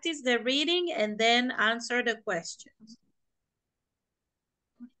 practice the reading and then answer the questions.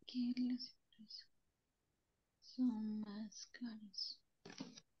 ¿Por qué las empresas son más caras?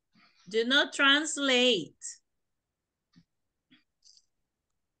 Do not translate.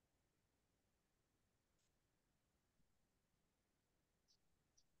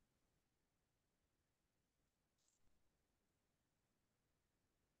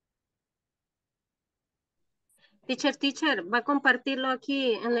 Teacher, va a compartirlo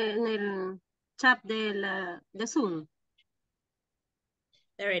aquí en el chat de Zoom.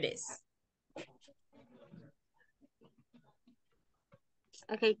 There it is.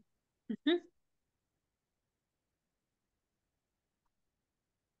 Okay.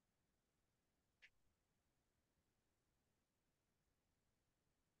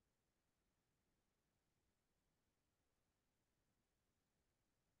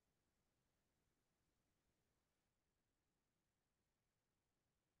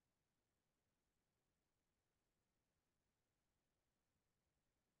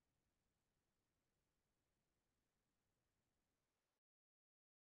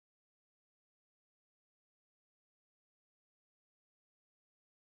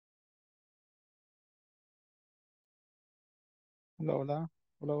 Hola, hola,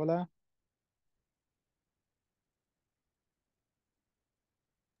 hola, hola.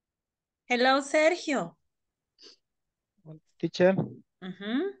 Hello, Sergio. Teacher,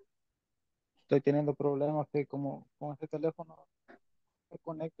 Ujú. estoy teniendo problemas que como con este teléfono me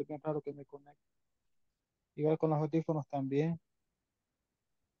conecto, bien raro que me conecte. Igual con los audífonos también.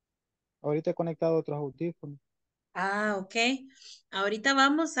 Ahorita he conectado otros audífonos. Ah, ok. Ahorita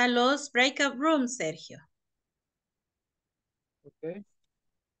vamos a los breakout rooms, Sergio. Ok.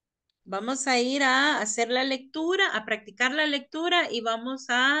 Vamos a ir a hacer la lectura, a practicar la lectura y vamos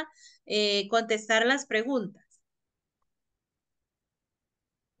a contestar las preguntas.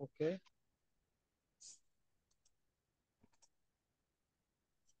 Ok.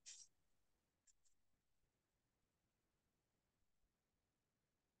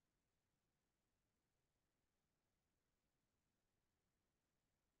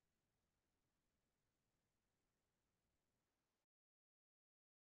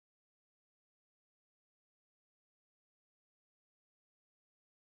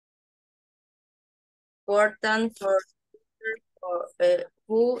 Important for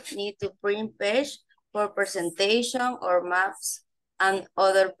who need to print page for presentation or maps and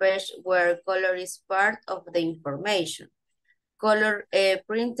other page where color is part of the information. Color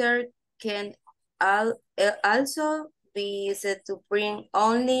printer can also be set to print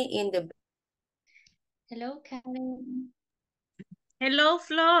only in the. Hello, Karen. Hello,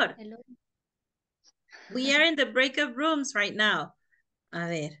 Flor. Hello. We are in the breakout rooms right now. A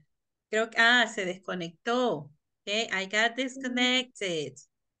ver. Creo que, se desconectó. Okay, I got disconnected.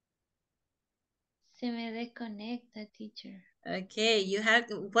 Se me desconecta, teacher. Okay, you have,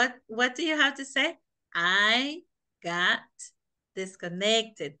 what do you have to say? I got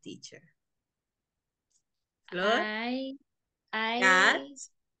disconnected, teacher. Flor? I Got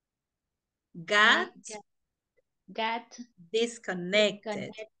got disconnected.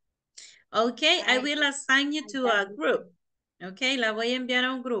 disconnected. Okay, I I will assign you to got a group. Okay, la voy a enviar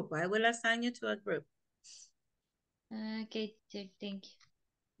a un grupo. I will assign you to a group. Okay, teacher, thank you.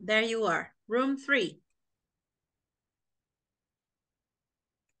 There you are, room 3.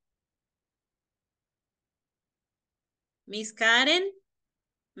 Miss Karen,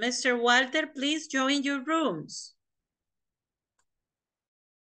 Mr. Walter, please join your rooms.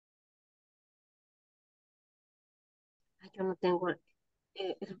 Yo no tengo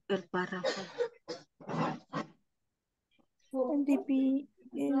el párrafo. DP,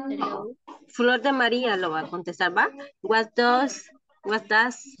 Hello. Flor de María lo va a contestar, ¿va? What does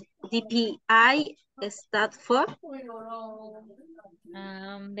DPI stand for?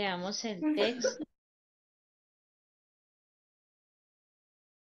 Veamos el texto.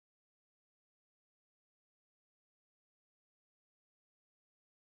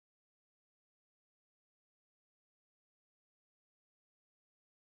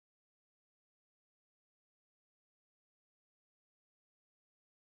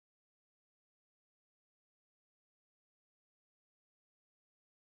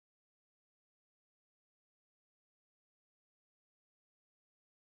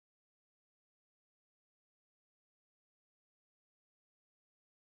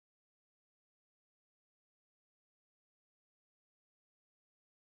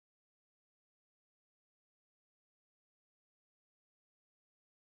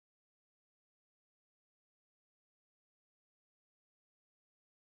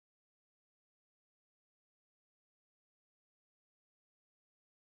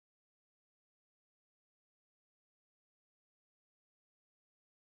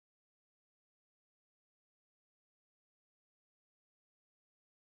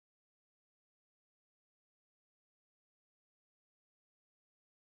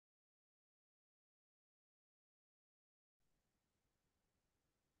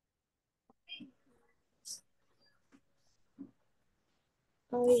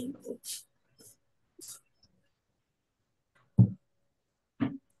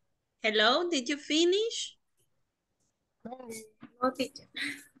 Hello, did you finish? No, teacher.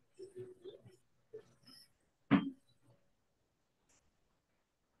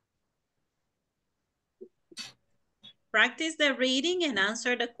 Practice the reading and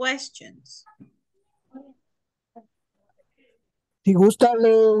answer the questions. Si gusta,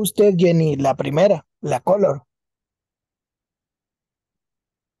 lee usted, Jenny, la primera, la color.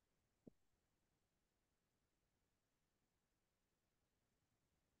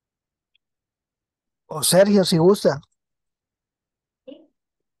 O Sergio, si gusta.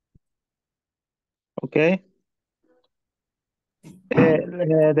 Okay.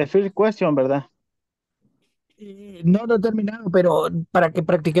 The first question, ¿verdad? No, no he terminado, pero para que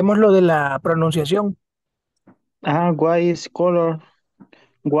practiquemos lo de la pronunciación. Why is color?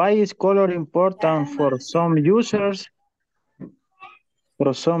 Why is color important for some users?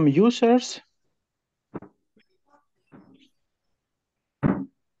 For some users.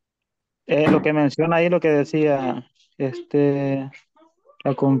 Lo que menciona ahí, lo que decía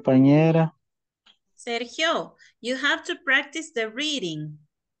la compañera. Sergio, you have to practice the reading.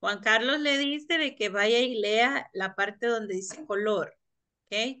 Juan Carlos le dice de que vaya y lea la parte donde dice color.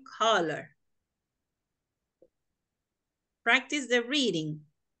 Okay, color. Practice the reading.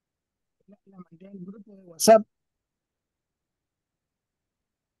 La mandé al grupo de WhatsApp.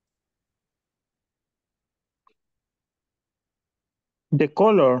 The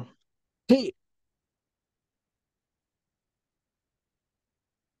color. Sí.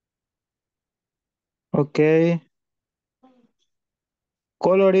 Okay.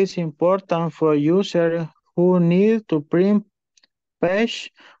 Color is important for users who need to print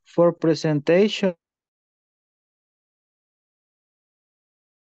page for presentation.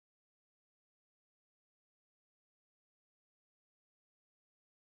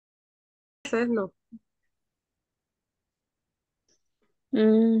 Eso es no.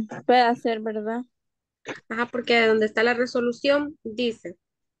 Puede ser, ¿verdad? Ajá, porque donde está la resolución dice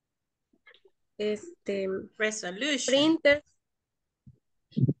Resolution. printer.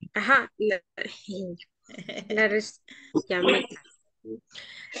 Ajá, ya me-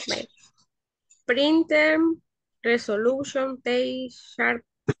 vale. Printer, resolution, page,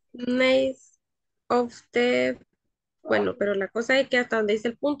 sharpness of the. Bueno, pero la cosa es que hasta donde dice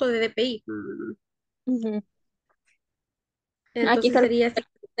el punto de DPI. Ujú. Aquí Entonces está sería así.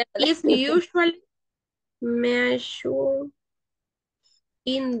 Is usually measured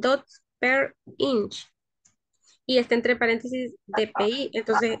in dots per inch. Y está entre paréntesis DPI.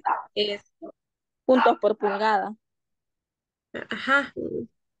 Entonces es. puntos por pulgada. Ajá.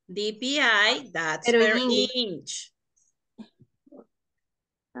 DPI, that's Pero en per inglés. inch.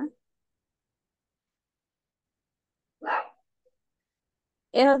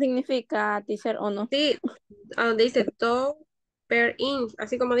 ¿Eso significa, teacher, o no? Sí, a donde dice dot per inch,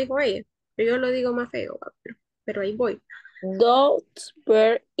 así como dijo ella. Pero yo lo digo más feo, pero ahí voy. Dots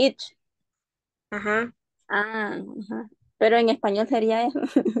per inch. Ajá. Ajá. Pero en español sería eso.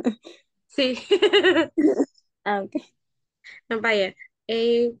 Sí. Ok. Vaya.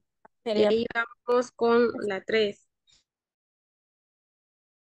 De Sería ahí vamos con la 3.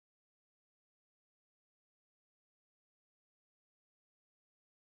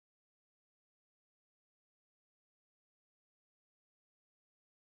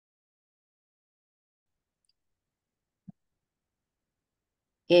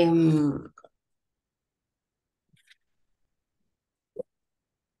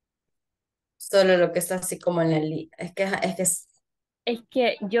 Solo lo que está así como en la línea. Es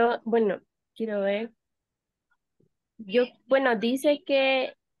que yo, bueno, quiero ver. Bueno, dice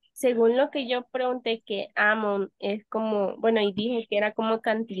que según lo que yo pregunté que amount es como, bueno, y dije que era como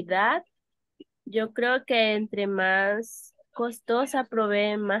cantidad, yo creo que entre más costosa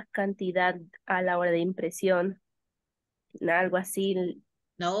provee más cantidad a la hora de impresión, algo así.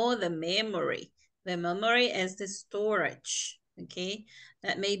 No, the memory. The memory is the storage, okay?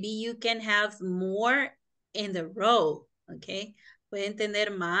 That maybe you can have more in the row, okay? Pueden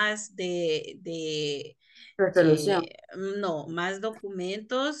tener más Resolución. no, más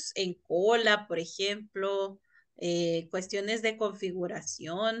documentos en cola, por ejemplo, cuestiones de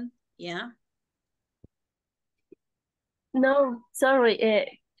configuración, ¿ya? No,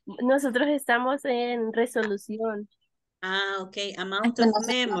 sorry, nosotros estamos en resolución. Ah, ok, amount of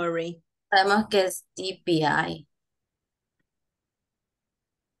memory. Sabemos que es DPI.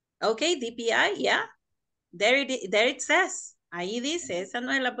 Ok, DPI, yeah. There it says. Ahí dice, esa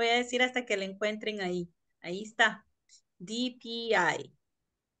no la voy a decir hasta que la encuentren ahí. Ahí está. DPI.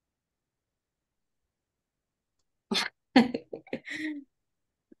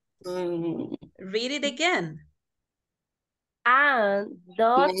 Read it again.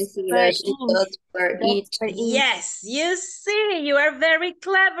 Dots per inch. Dots per Dots per inch. Yes, you see, you are very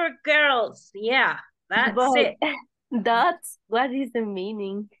clever, girls. Yeah, that's But it. dots, what is the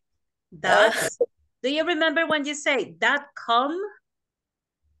meaning? Dots. Do you remember when you say .com?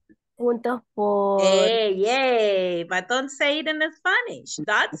 Puntos por. Hey, yay. But don't say it in Spanish.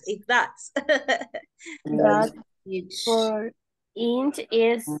 Dots is dots. Dots por inch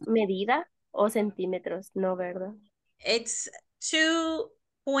es medida o centímetros, no, ¿verdad? It's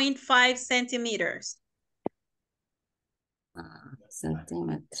 2.5 centimeters.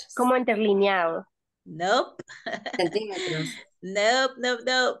 Centímetros. Como interlineado. Nope. Centímetros. Nope, nope,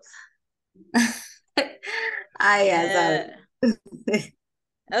 nope. Ah, ya sabes.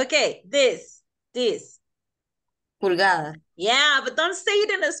 Okay, this. Pulgada. Yeah, but don't say it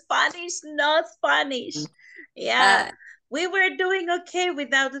in Spanish, not Spanish. Yeah, we were doing okay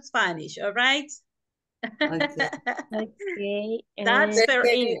without the Spanish, all right? Okay. Okay. That's per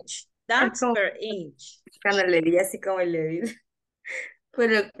inch. That's como- per inch. Cuando le di así como le di. Fue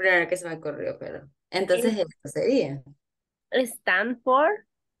lo primero que se me ocurrió, pero. Entonces, eso sería. Stand for.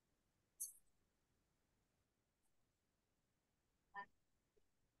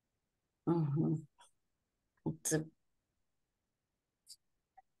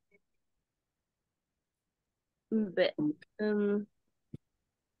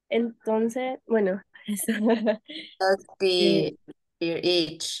 Entonces, bueno. Does per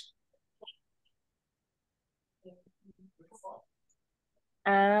each.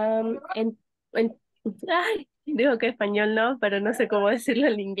 Ay, digo que español no, pero no sé cómo decirlo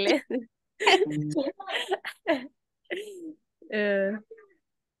en inglés.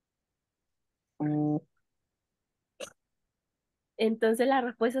 Entonces la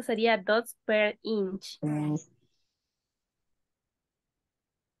respuesta sería dots per inch.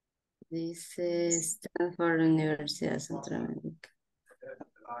 Dice Stanford Universidad Centroamérica.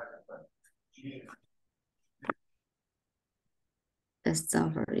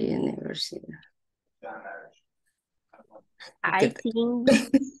 Stanford Universidad. I think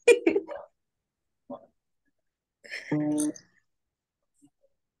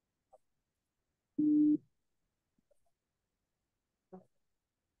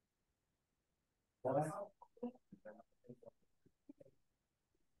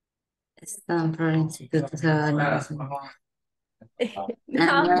Stanford Instituto Salvadoreño.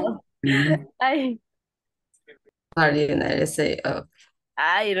 no. I United States of.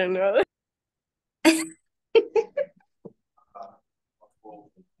 I don't know.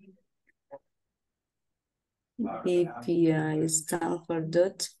 API stand for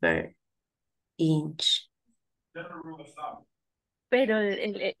dots per inch. Pero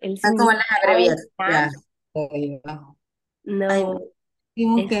el Son como las abreviaturas. No.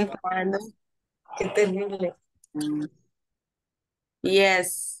 Ay, qué terrible.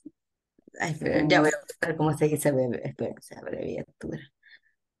 Yes. Ay, pero ya voy a buscar cómo se dice esa abreviatura.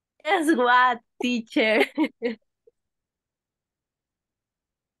 Guess what, teacher?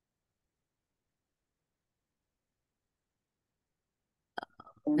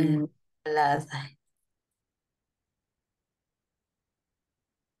 Las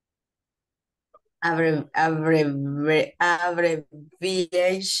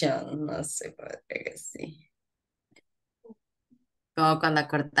abbreviation, no sé cómo decir. Como cuando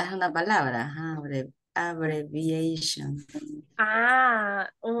cortas una palabra, ajá, abbreviation.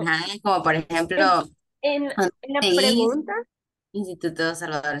 Es como por ejemplo, En la pregunta. Instituto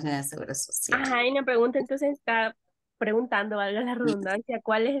Salvadoreño de Seguro Social. Ajá, en la pregunta entonces está preguntando, valga la redundancia,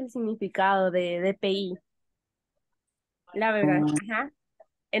 ¿cuál es el significado de DPI? La verdad, ajá.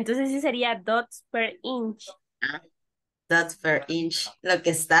 Entonces sí sería dots per inch. Dots per inch, lo que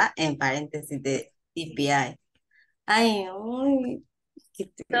está en paréntesis de DPI. Ay, uy.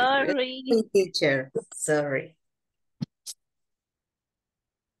 Sorry. Teacher, sorry.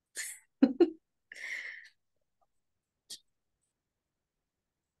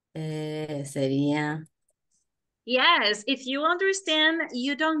 Sería. Yes, if you understand,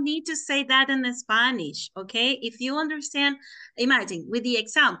 you don't need to say that in Spanish, okay? If you understand, imagine with the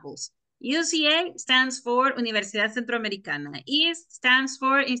examples. UCA stands for Universidad Centroamericana. ISSS stands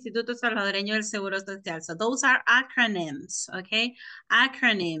for Instituto Salvadoreño del Seguro Social. So those are acronyms, okay?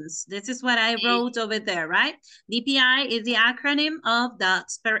 Acronyms. This is what I wrote over there, right? DPI is the acronym of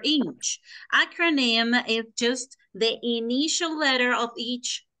dots per inch. Acronym is just the initial letter of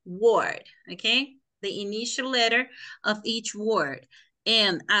each word, okay? The initial letter of each word.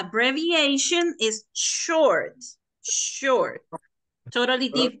 And abbreviation is short. Totally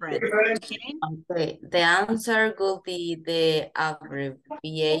different. Okay. Okay, the answer will be the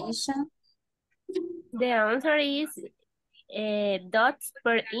abbreviation. The answer is dots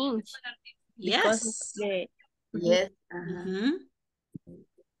per inch. Because of Yes. the Yes.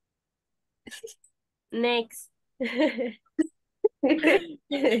 next.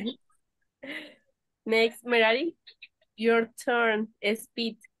 Next, Merari, your turn.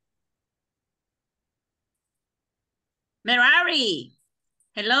 Speed. Merari.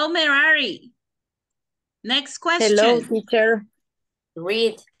 Hello, Merari. Next question. Hello, teacher.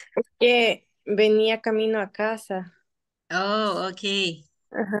 Read. Que venía camino a casa. Oh, okay.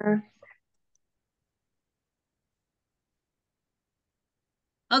 Ajá.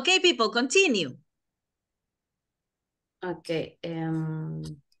 Okay, people, continue. Okay.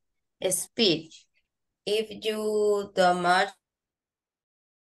 Speed. If you do much.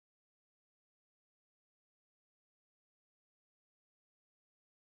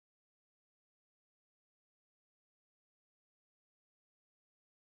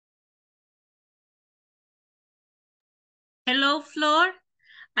 Hello, Flor.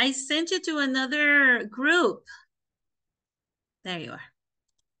 I sent you to another group. There you are.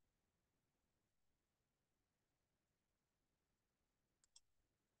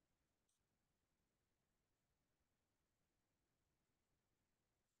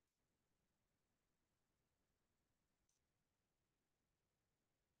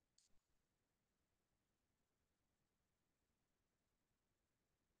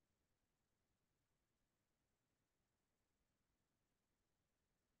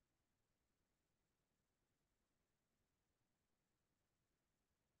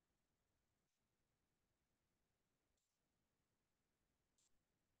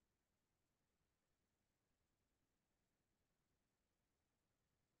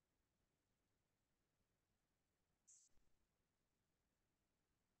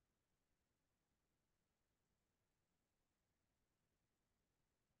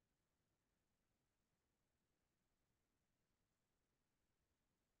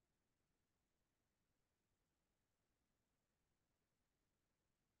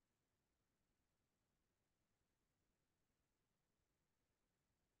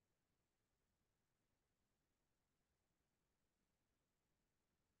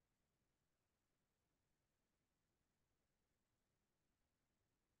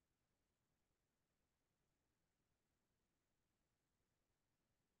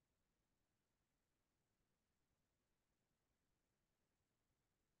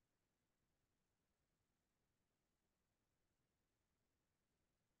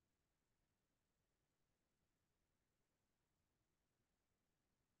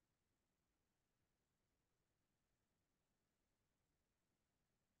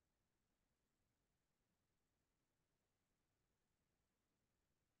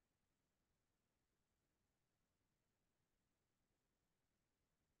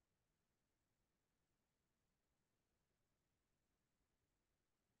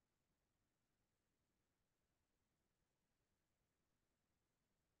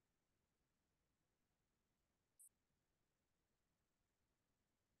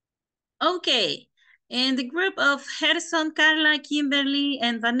 Okay, in the group of Gerson, Carla, Kimberly,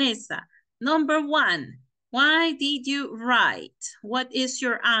 and Vanessa, number 1, why did you write? What is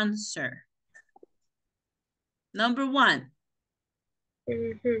your answer? Number 1.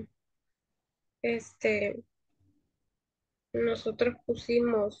 Nosotros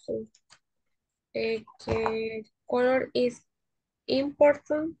pusimos que color is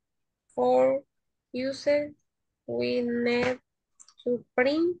important for users. We need to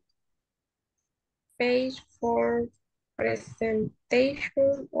print page for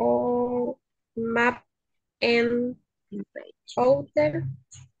presentation or map and outer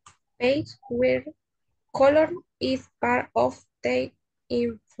page where color is part of the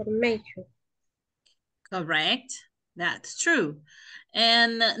information. Correct. That's true.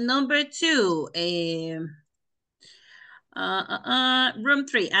 And number 2, room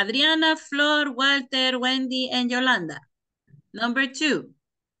 3, Adriana, Flor, Walter, Wendy, and Yolanda. Number 2.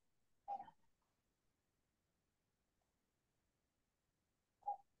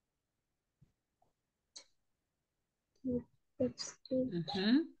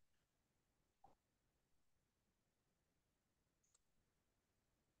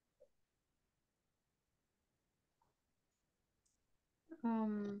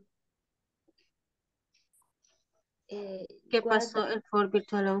 ¿Qué pasó? El for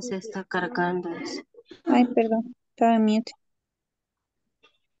virtual aún se está cargando. Ay, perdón, estaba en mute.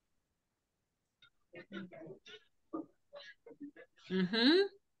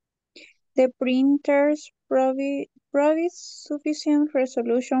 The printers provides sufficient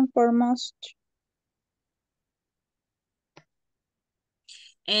resolution for most.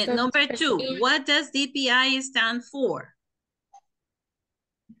 And number 2, what does DPI stand for?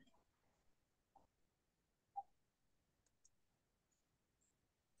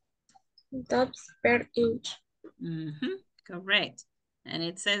 Dots per inch. Correct. And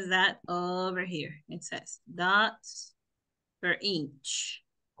it says that over here. It says dots per inch.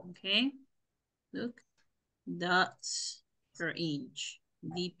 Okay. Look. Dots per inch.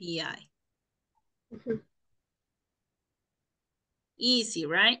 DPI. Easy,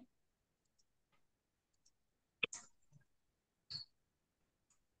 right?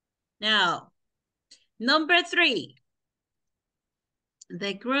 Now, number 3.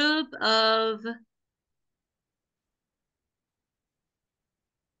 The group of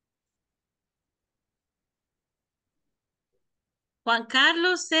Juan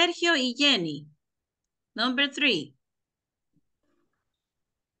Carlos, Sergio, y Jenny. Number 3.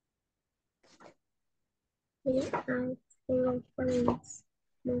 We are full of friends.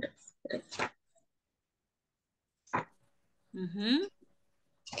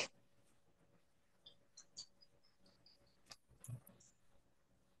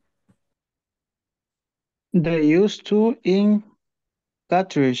 They used to in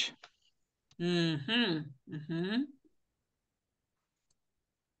cartridge.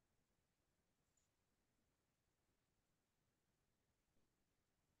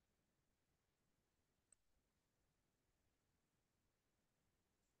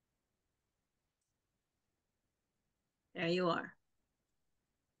 There you are.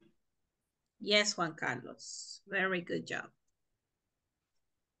 Yes, Juan Carlos. Very good job.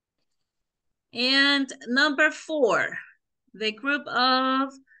 And number 4, the group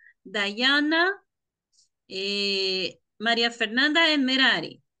of Diana, Maria Fernanda, and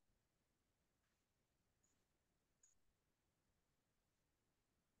Merari.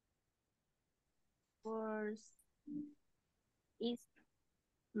 First is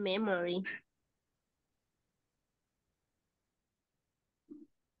memory.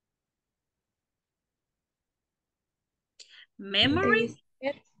 Memory?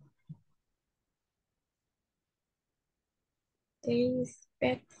 The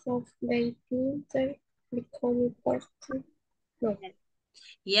specs of the printer become important. No.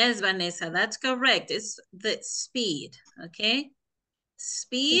 Yes, Vanessa, that's correct. It's the speed, okay?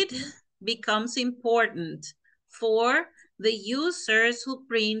 Speed becomes important for the users who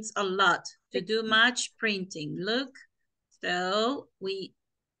print a lot, to do much printing. Look, so we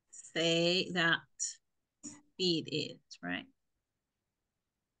say that speed is, right?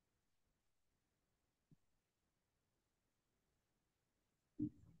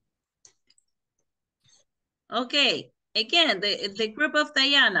 Okay, again, the group of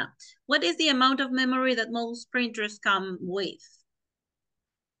Diana. What is the amount of memory that most printers come with?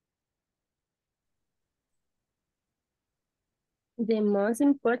 The most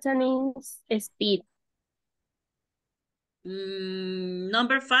important is speed.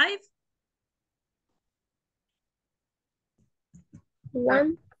 Number 5?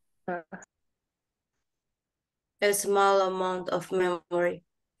 1. A small amount of memory.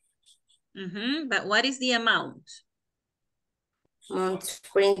 But what is the amount? Most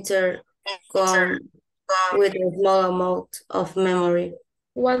printer come with a small amount of memory.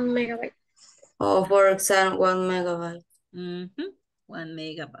 1 megabyte. Or for example, 1 megabyte. 1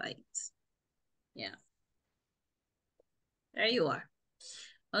 megabyte. Yeah. There you are.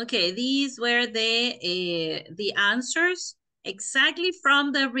 Okay, these were the answers exactly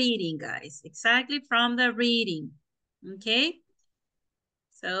from the reading, guys. Exactly from the reading. Okay.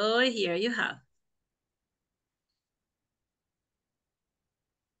 So here you have.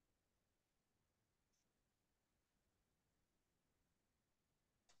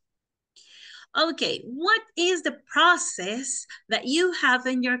 Okay, what is the process that you have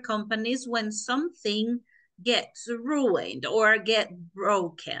in your companies when something gets ruined or get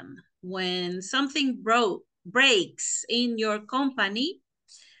broken? When something breaks in your company,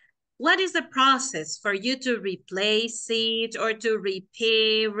 what is the process for you to replace it or to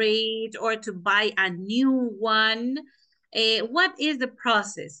repair it or to buy a new one? What is the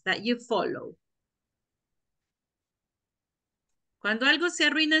process that you follow? Cuando algo se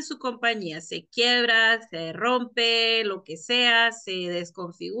arruina en su compañía, se quiebra, se rompe, lo que sea, se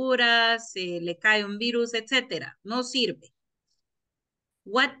desconfigura, se le cae un virus, etcétera, no sirve.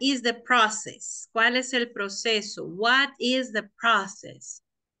 What is the process? ¿Cuál es el proceso? What is the process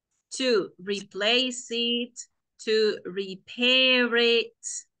to replace it, to repair it,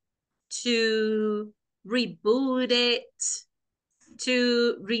 to reboot it,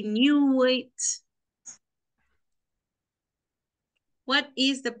 to renew it? What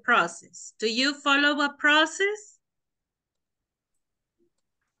is the process? Do you follow a process?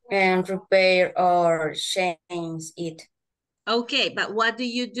 And repair or change it. Okay, but what do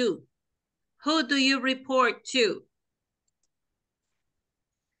you do? Who do you report to?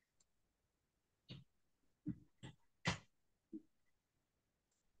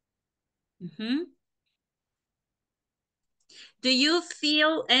 Do you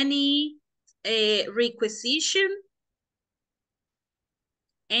feel any requisition?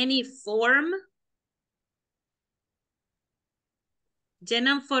 Any form?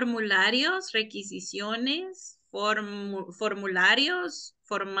 ¿Llenan formularios, requisiciones, formularios,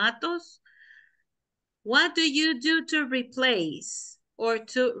 formatos? What do you do to replace or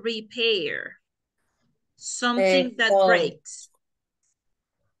to repair something that breaks?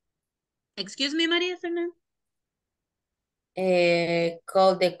 Excuse me, Maria Fernanda?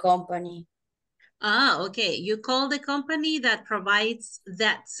 Call the company. Ah, okay. You call the company that provides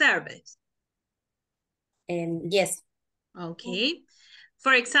that service. Yes. Okay.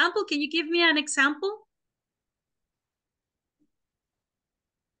 For example, can you give me an example?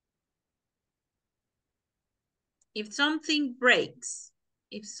 If something breaks,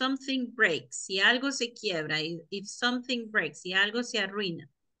 si algo se quiebra, if something breaks, si algo se arruina.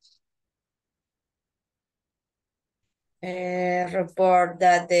 Report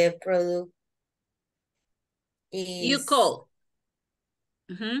that the product is... You call.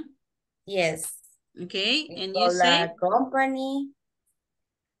 Yes. Okay, and call you say? the company,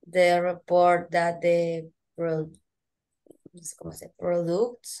 they report that the product is,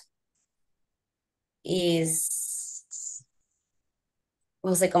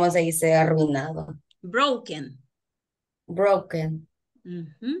 no sé cómo se dice, arruinado. Broken. Broken.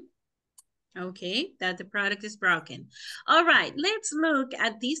 Okay, that the product is broken. All right, let's look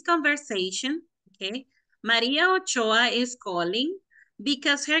at this conversation. Okay, Maria Ochoa is calling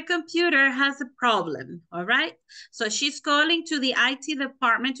because her computer has a problem. All right, so she's calling to the IT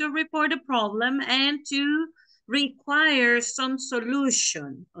department to report a problem and to require some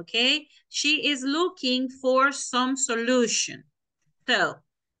solution. Okay, she is looking for some solution. So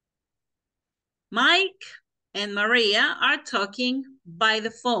Mike and Maria are talking by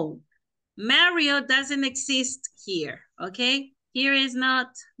the phone. Mario doesn't exist here, okay? Here is not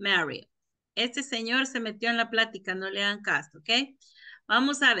Mario. Este señor se metió en la plática, no le hagan caso, okay?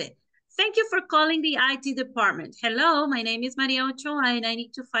 Vamos a ver. Thank you for calling the IT department. Hello, my name is Maria Ochoa and I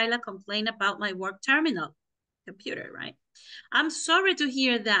need to file a complaint about my work terminal. Computer, right? I'm sorry to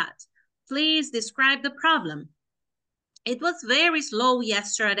hear that. Please describe the problem. It was very slow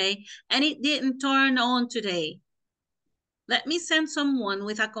yesterday and it didn't turn on today. Let me send someone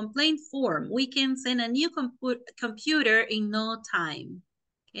with a complaint form. We can send a new computer in no time.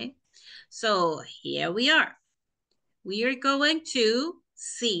 Okay, so here we are. We are going to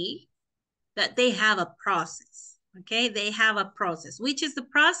see that they have a process. Okay, they have a process. Which is the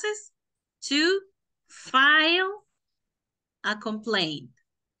process? To file a complaint.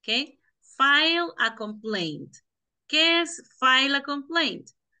 Okay, file a complaint. ¿Qué es file a complaint?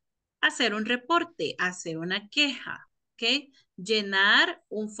 Hacer un reporte, hacer una queja. Okay. Llenar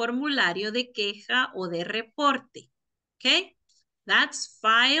un formulario de queja o de reporte. Okay. That's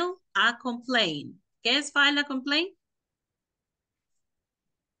file a complaint. ¿Qué es file a complaint?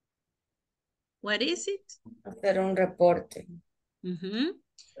 What is it? Hacer un reporte.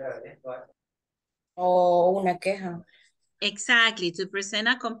 O una queja. Exactly, to present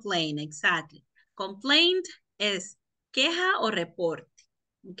a complaint, exactly. Complaint es queja o reporte.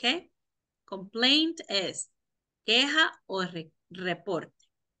 Okay. Complaint es queja o reporte.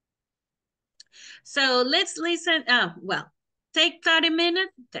 So let's listen. Well, take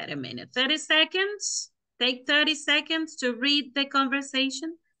 30 seconds. Take 30 seconds to read the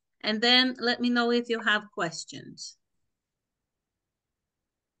conversation and then let me know if you have questions.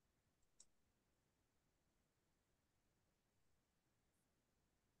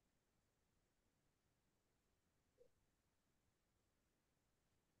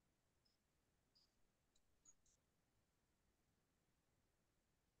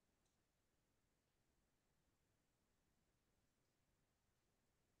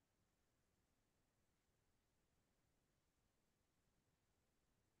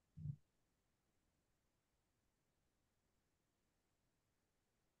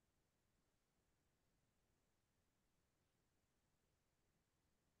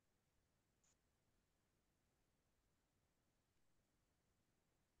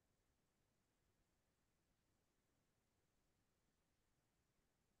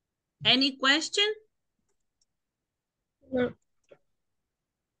 Any question? No.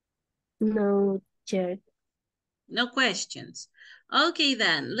 No, Chair. No questions. Okay,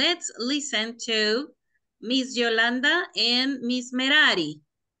 then let's listen to Miss Yolanda and Miss Merari.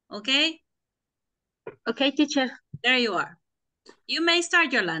 Okay? Okay, teacher. There you are. You may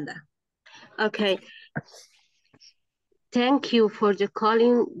start, Yolanda. Okay. Thank you for the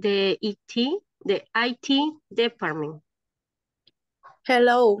calling the IT department.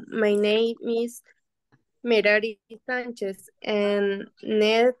 Hello, my name is Merari Sanchez and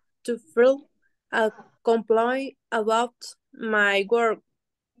need to fill a complaint about my work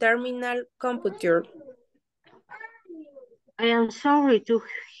terminal computer. I am sorry to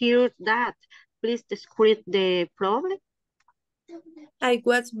hear that. Please describe the problem. I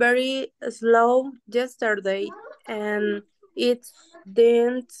was very slow yesterday and it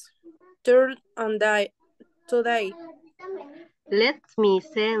didn't turn on today. Let me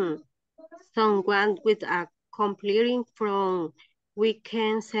send someone with a computer from. We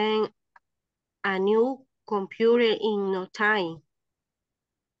can send a new computer in no time.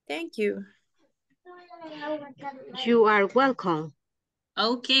 Thank you. You are welcome.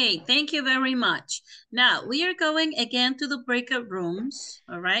 Okay, thank you very much. Now, we are going again to the breakout rooms,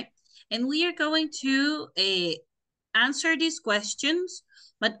 all right? And we are going to answer these questions,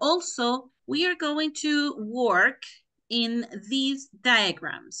 but also we are going to work in these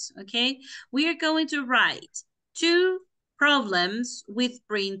diagrams, okay? We are going to write 2 problems with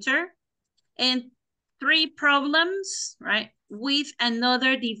printer and 3 problems, right, with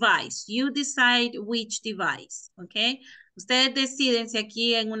another device. You decide which device, okay? Ustedes deciden si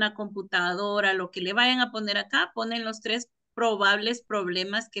aquí en una computadora, lo que le vayan a poner acá, ponen los 3 probables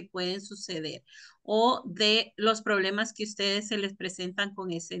problemas que pueden suceder o de los problemas que ustedes se les presentan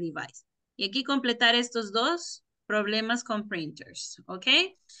con ese device. Y aquí completar estos 2 problemas con printers, ¿ok?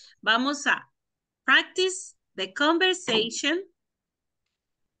 Vamos a practice the conversation,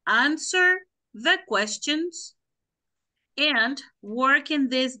 answer the questions, and work in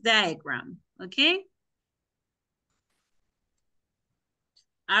this diagram, okay?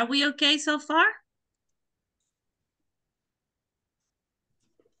 Are we okay so far?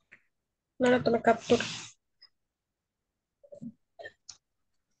 No lo tomé captura.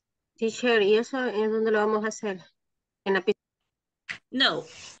 Teacher, ¿y eso es dónde lo vamos a hacer? En la No.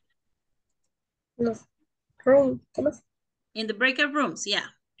 No. Room. ¿Cómo es? In the breakout rooms, yeah.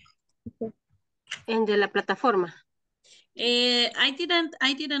 En de la plataforma. I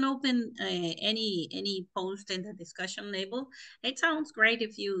didn't open any post in the discussion label. It sounds great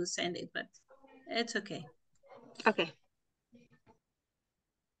if you send it, but it's okay. Okay.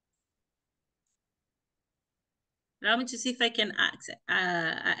 Allow me to see if I can access.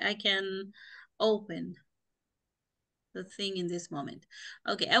 I can open the thing in this moment.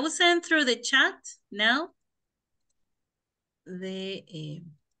 Okay, I will send through the chat now.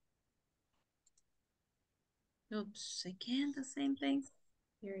 Oops, again, the same thing.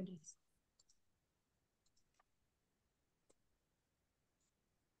 Here it is.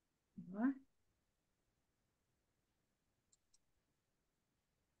 More.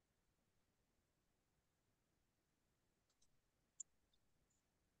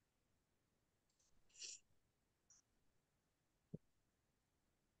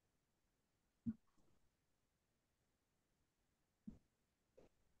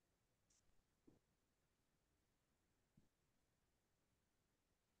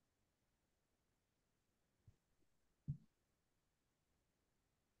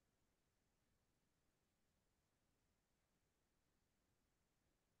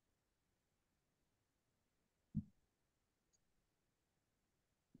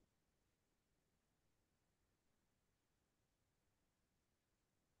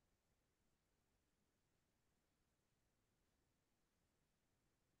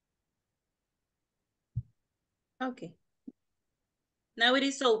 Okay. Now it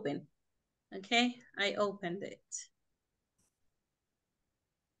is open. Okay, I opened it.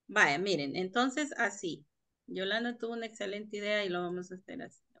 Vaya, miren, entonces así. Yolanda tuvo una excelente idea y lo vamos a hacer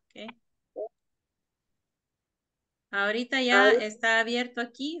así, ¿ok? Ahorita ya está abierto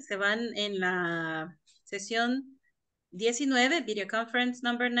aquí, se van en la sesión 19, video conference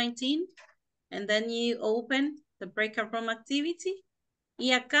number 19, and then you open the breakout room activity.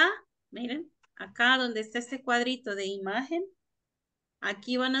 Y acá, miren, acá donde está este cuadrito de imagen,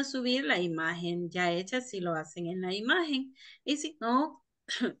 aquí van a subir la imagen ya hecha si lo hacen en la imagen. Y si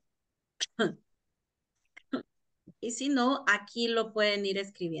no, aquí lo pueden ir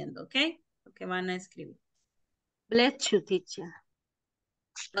escribiendo, ¿ok? Lo que van a escribir. Bless you, teacher.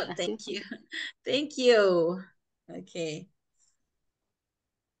 Oh, thank you. Thank you. Okay.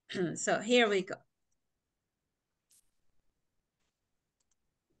 So here we go.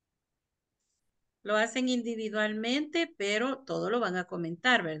 Lo hacen individualmente, pero todo lo van a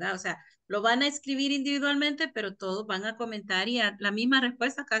comentar, ¿verdad? O sea, lo van a escribir individualmente, pero todos van a comentar y la misma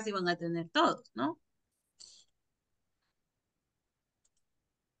respuesta casi van a tener todos, ¿no?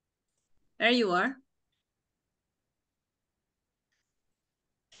 There you are.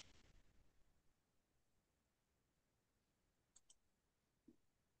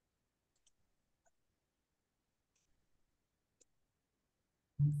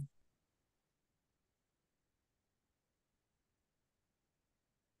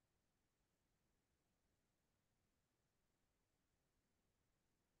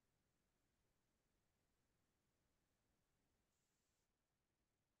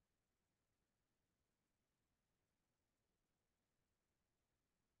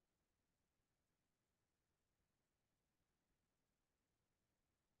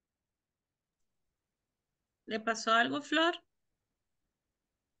 ¿Le pasó algo, Flor?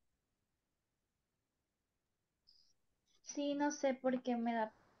 Sí, no sé por qué me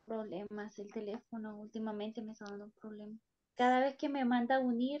da problemas el teléfono. Últimamente me está dando un problema. Cada vez que me manda a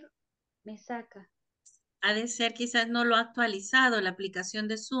unir, me saca. Ha de ser quizás no lo ha actualizado la aplicación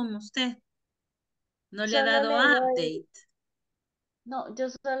de Zoom usted. No le ha Solo dado le doy, update. no, yo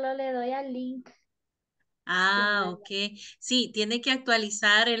solo le doy al link que Ah, manda. ok. Sí, tiene que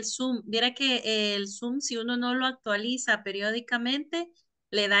actualizar el Zoom. Viera que el Zoom, si uno no lo actualiza periódicamente,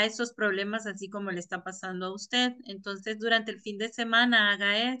 le da esos problemas así como le está pasando a usted. Entonces, durante el fin de semana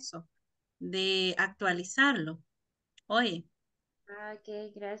haga eso, de actualizarlo. Oye, Ah,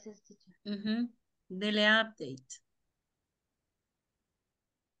 ok, gracias, teacher. dele update.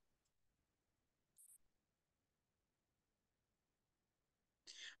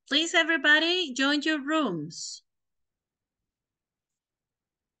 Please, everybody, join your rooms.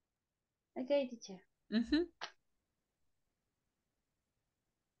 Ok, teacher.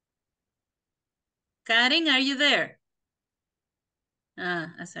 Karen, are you there?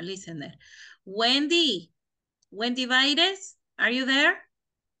 Ah, as a listener. Wendy Vaires, are you there?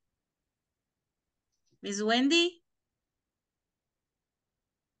 Miss Wendy?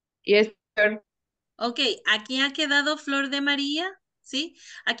 Yes, sir. Ok, aquí ha quedado Flor de María, ¿sí?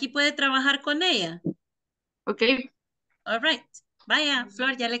 Aquí puede trabajar con ella. Ok. All right. Vaya,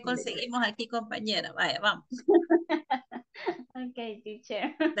 Flor, ya le conseguimos aquí compañera. Vaya, vamos. Ok,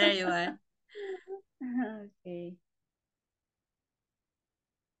 teacher. There you are. Ok.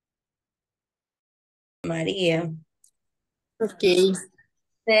 María. Okay.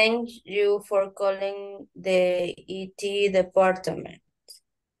 Thank you for calling the ET department.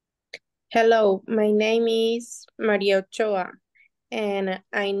 Hello, my name is Maria Ochoa, and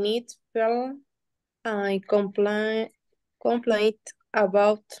I need fill a complaint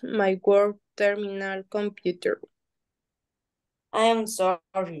about my work terminal computer. I am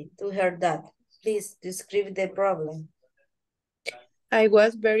sorry to hear that. Please describe the problem. I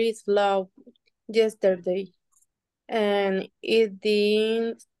was very slow yesterday, and it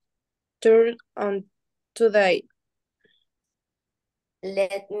didn't turn on today.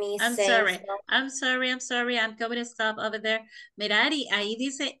 Let me I'm say sorry. I'm going to stop over there. Mirari, ahí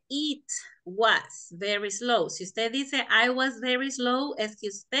dice it was very slow. Si usted dice I was very slow, es que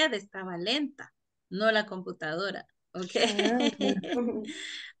usted estaba lenta, no la computadora. Okay.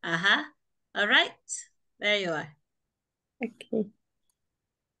 Ajá. All right. There you are. Okay.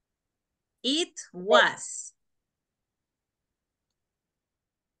 It was.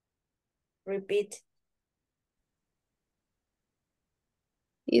 Repeat.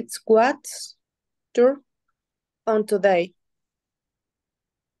 It's what's turn on today.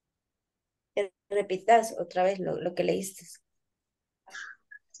 Repitas otra vez lo que leíste.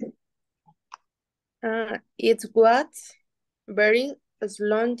 It was very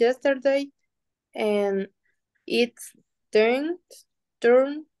slow yesterday, and it's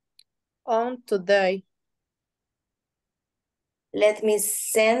turned on today. Let me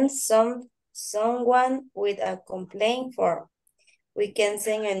send someone with a complaint form. We can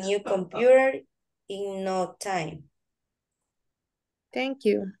send a new computer in no time. Thank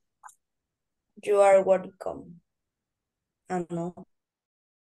you. You are welcome. No.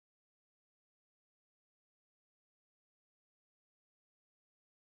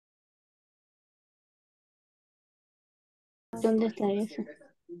 ¿Dónde está eso?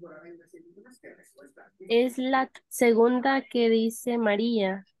 Es la segunda que dice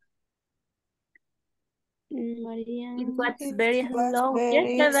María. María. It was It very was slow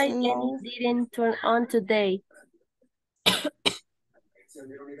very yesterday slow. and it didn't turn on today.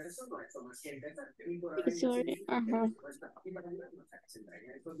 Sorry, ajá.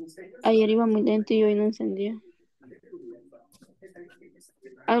 Ayer iba muy lento y hoy no encendía.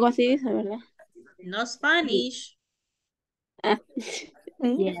 Algo así dice, ¿verdad? No Spanish. Ah,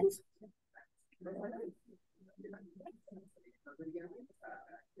 yes.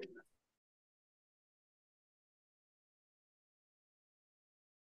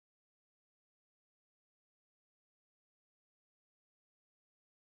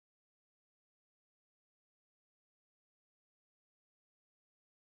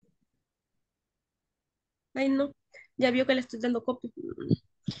 Ay, no. Ya vio que le estoy dando copia.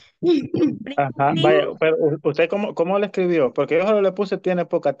 Ajá, vaya, pero ¿usted cómo le escribió? Porque yo solo le puse tiene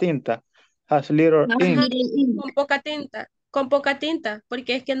poca tinta. Has little Ajá, ink. con poca tinta. Con poca tinta.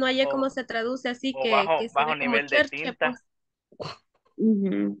 Porque es que no hay cómo se traduce así que se ve como cherche, pues.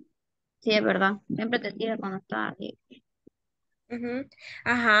 Ujú. Sí, es verdad. Siempre te tira cuando está así. Ujú.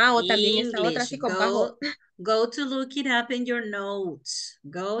 Ajá, o también esa otra English. así con bajo. Go to look it up in your notes.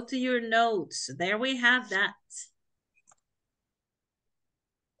 Go to your notes. There we have that.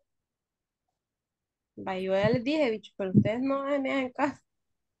 Vaya, yo ya les dije, bicho, pero ustedes no me hacen caso.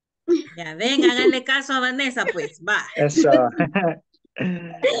 Ya ven, háganle caso a Vanessa, pues, va. Eso.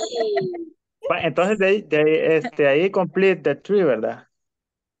 Entonces ahí complete the tree, ¿verdad?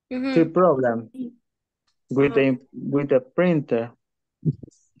 Tree Ujú. problem with Ajá. the printer.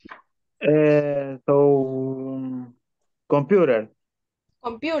 So computer.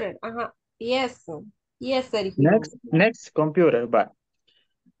 Computer, ajá. Yes. Yes, Sergio. Next computer, va.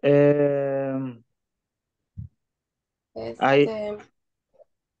 Ahí, Este,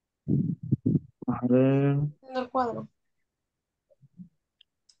 a ver. en el cuadro.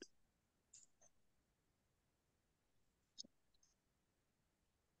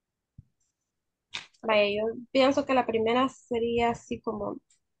 Vaya, yo pienso que la primera sería así como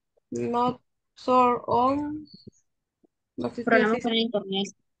not sort on. No sé si Problemas así. con el internet.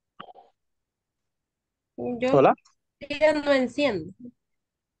 Yo Hola. ya no enciendo.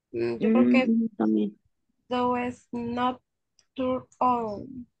 Yo creo que También. though es not turn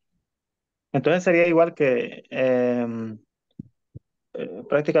on. Entonces sería igual que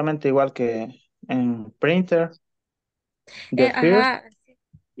prácticamente igual que en printer. The first, Ajá.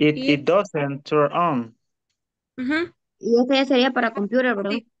 it doesn't turn on. Ujú. Y este ya sería para computer,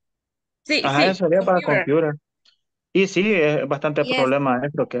 ¿verdad? Sí, sí, Ajá, sí, eso sería para computer. computer. Y sí, es bastante Yes. problema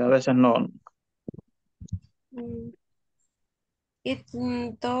esto, que a veces no. Mm, It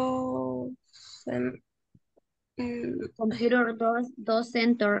doesn't. Computer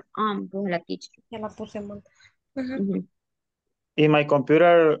doesn't turn on, pues la teacher. Ya la puse mal. Ujú. Ujú. Y my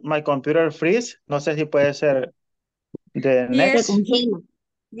computer freeze, no sé si puede ser the Yes. Se next. congela.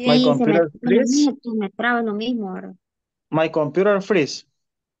 My Sí, computer bueno, freeze. me traba lo mismo, ¿verdad? My computer freeze.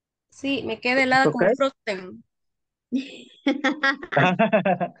 Sí, me queda helada ¿Ok? como Frozen.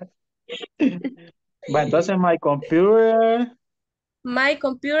 Va, entonces my computer My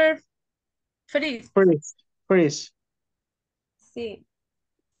computer freeze. freeze. Sí.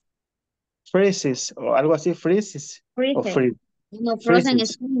 Freezes o algo así, freezes o Freezer. No, frozen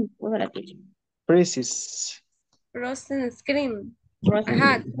freezes, screen, pues la teacher. freezes. Frozen screen. Frozen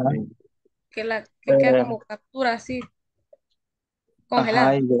Ajá, screen. que queda Eh, como captura así,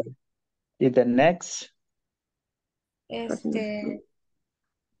 ajá, congelada. y the next, Frozen screen.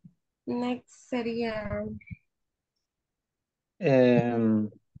 Next sería, em,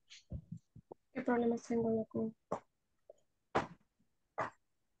 ¿qué problemas tengo loco?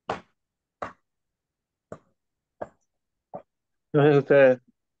 no sé si ustedes,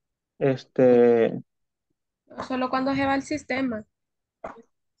 este, Solo cuando se va el sistema,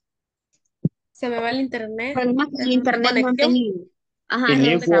 se me va el internet, Problemas con el de internet no han conexión, tenido. y Ajá,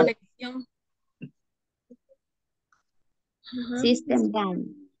 new de word, conexión. Ajá. system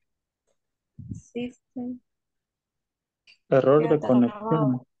down. System, error queda de trabado.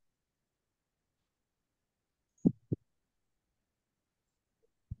 conexión.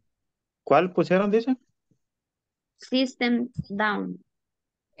 ¿Cuál pusieron, dice? System down.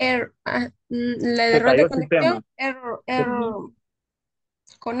 El Se error cayó de el sistema. conexión, error, Ujú.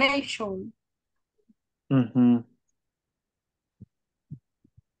 connection. Ujú.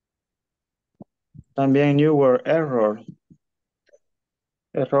 También new word, error,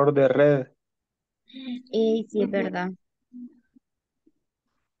 error de red. Sí, es verdad.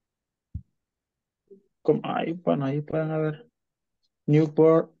 Ahí, bueno, ahí pueden haber new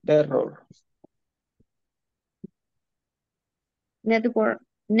word, error. Network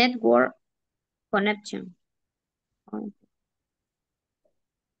connection.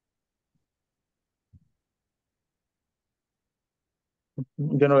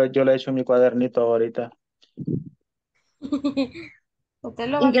 Yo le he hecho mi cuadernito ahorita. Usted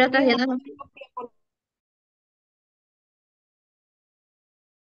lo va ¿Y qué lo estás escribiendo. haciendo?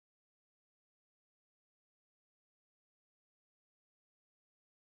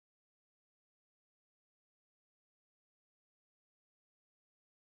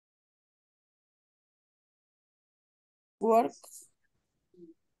 work.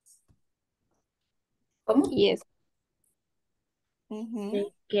 Yes. Mhm.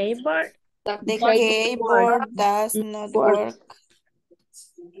 The keyboard. The Keyboard keyboard does not work. work.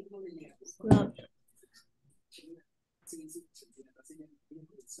 Not.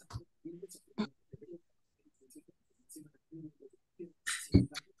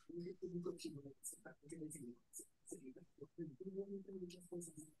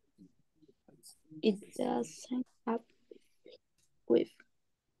 It doesn't have with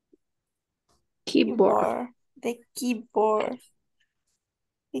keyboard. The keyboard.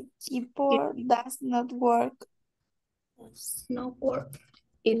 The keyboard does not work. Does not work.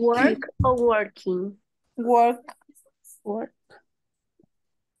 It Work or working? Work. work.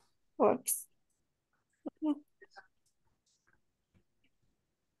 Works.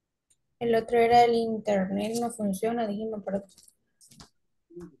 El otro era el internet, no funciona, dijimos, pero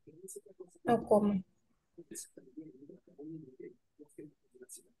no como.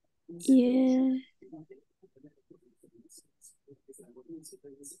 Yeah.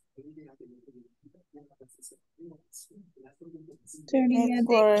 Sería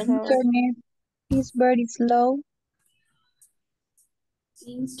the internet is very slow.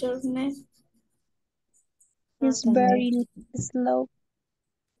 Internet. Is very slow.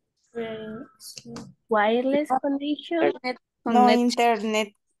 Very slow. Wireless connection. Internet No connection. internet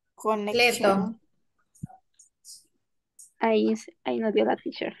connection. Ahí nos dio la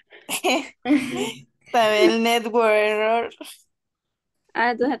teacher. Sabe el network error.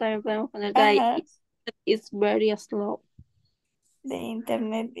 Entonces también podemos poner Ajá. it's very slow. The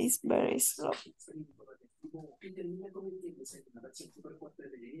internet is very slow.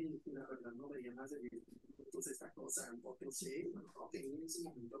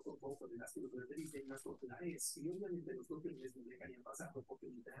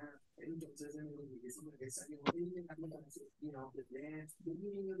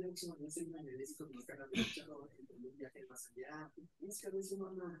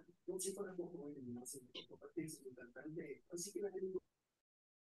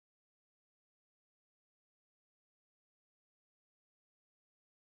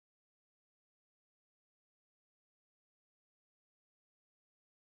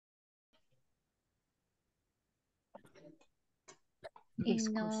 In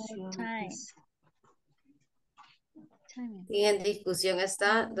no time. Timing. Y en discusión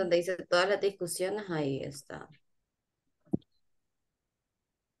está, donde dice todas las discusiones, ahí está.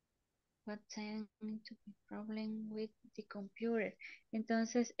 What time to be problem with the computer.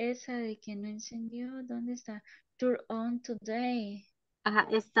 Entonces, esa de que no encendió, ¿dónde está? Turn on today. Ajá,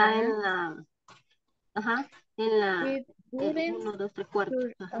 está en ¿Verdad? la, ajá, en la, It wouldn't 1, 2, 3, cuarto.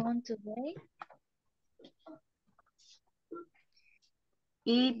 turn Ajá. on today.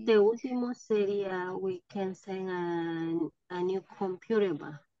 Y de último sería, we can send a new computer,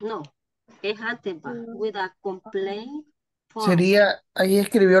 va. No, es antes, va. With a complaint form. Sería, ahí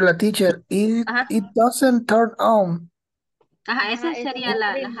escribió la teacher, Ajá, it doesn't turn on. ajá, esa Ajá, esa es sería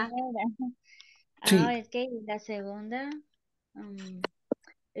la ajá. primera. Sí, Es que la segunda,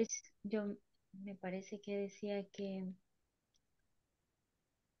 yo me parece que decía que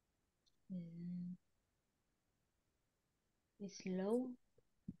slow,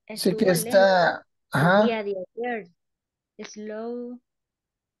 sé que estuvo lento está, el ajá, día de ayer. Slow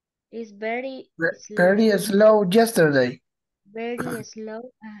is very very slow, slow yesterday. very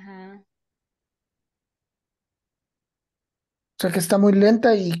slow. Ajá. O sea que está muy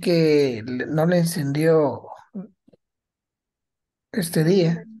lenta y que no le encendió este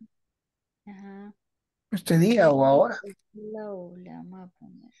día, Ajá. este día o Very ahora. slow, le vamos a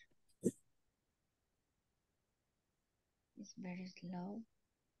poner. It's very slow.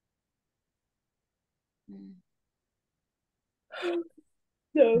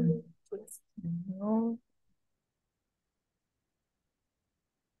 No.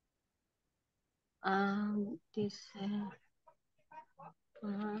 Dice,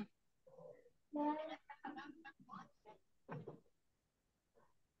 ajá.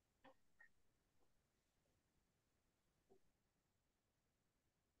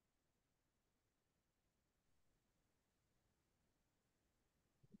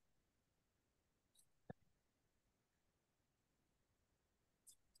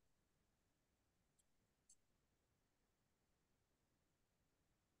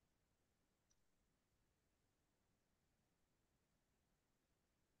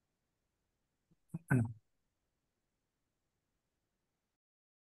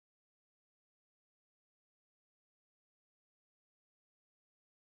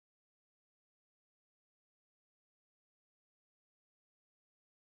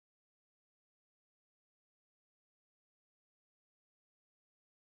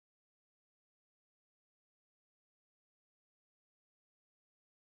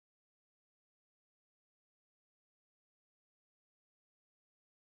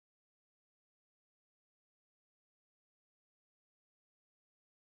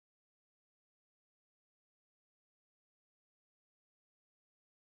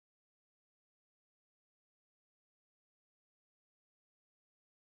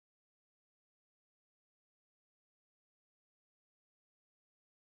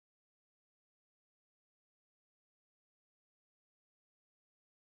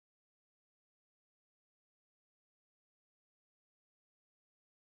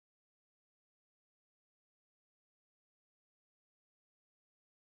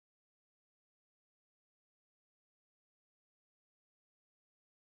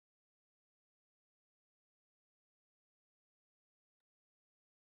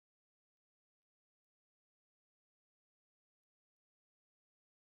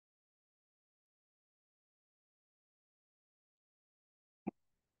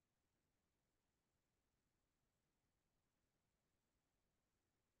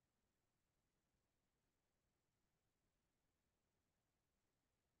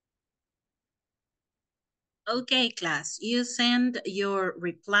 Okay, class, you send your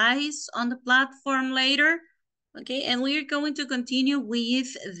replies on the platform later. Okay, and we are going to continue with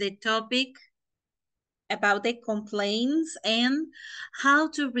the topic about the complaints and how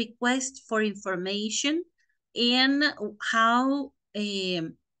to request for information and how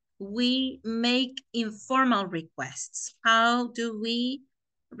we make informal requests. How do we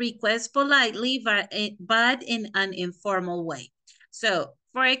request politely, but in an informal way? So,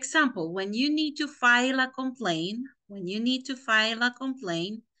 for example, when you need to file a complaint,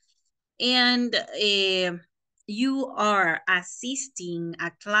 and you are assisting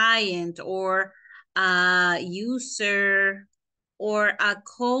a client or a user or a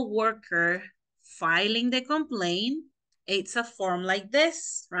co-worker filing the complaint, it's a form like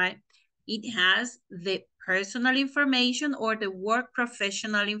this, right? It has the personal information or the work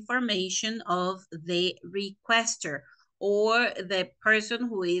professional information of the requester or the person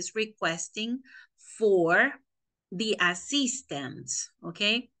who is requesting for the assistance,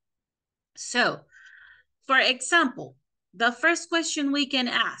 okay? So, for example, the first question we can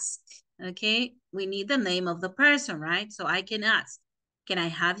ask, okay, we need the name of the person, right? So I can ask, can I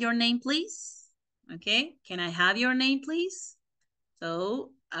have your name, please? Okay, can I have your name, please?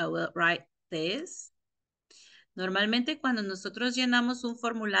 So I will write this. Normalmente cuando nosotros llenamos un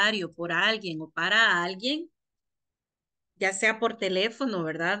formulario por alguien o para alguien, ya sea por teléfono,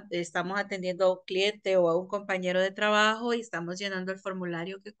 ¿verdad? Estamos atendiendo a un cliente o a un compañero de trabajo y estamos llenando el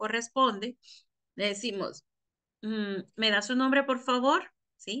formulario que corresponde. Le decimos, ¿me da su nombre, por favor?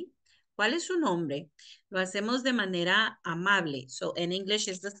 ¿Sí? ¿Cuál es su nombre? Lo hacemos de manera amable. So, in English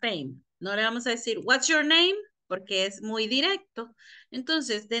is the same. No le vamos a decir, what's your name? Porque es muy directo.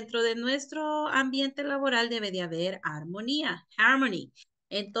 Entonces, dentro de nuestro ambiente laboral debe de haber armonía, harmony.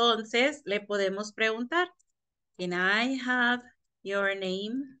 Entonces, le podemos preguntar, can I have your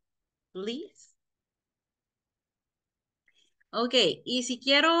name, please? Ok, y si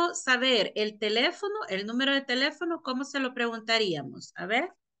quiero saber el teléfono, el número de teléfono, ¿cómo se lo preguntaríamos? A ver.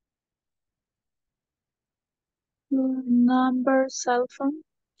 Number, cell phone,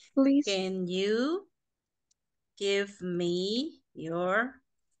 please. Can you give me your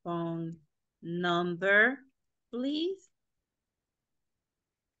phone number, please?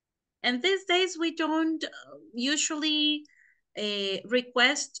 And these days we don't usually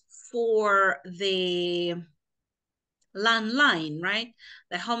request for the landline, right?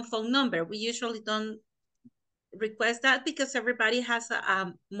 The home phone number. We usually don't request that because everybody has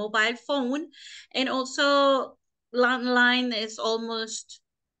a mobile phone, and also landline is almost,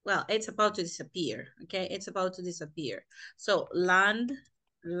 well, it's about to disappear. Okay, it's about to disappear. So landlines,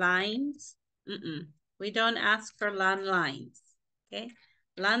 we don't ask for landlines. Okay,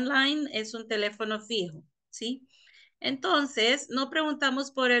 landline es un teléfono fijo, ¿sí? Entonces, no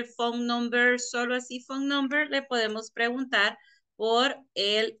preguntamos por el phone number, solo así phone number, le podemos preguntar por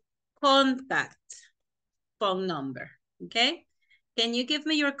el contact phone number, okay? Can you give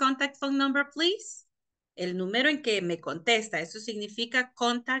me your contact phone number, please? El número en que me contesta, eso significa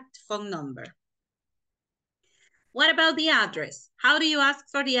contact phone number. What about the address? How do you ask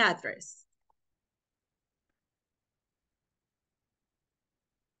for the address?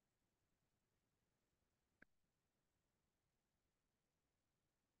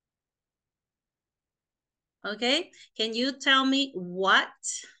 Okay, can you tell me what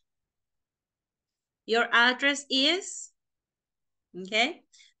your address is? Okay,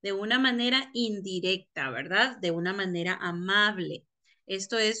 de una manera indirecta, ¿verdad? De una manera amable.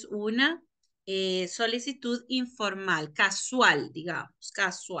 Esto es una solicitud informal, casual, digamos,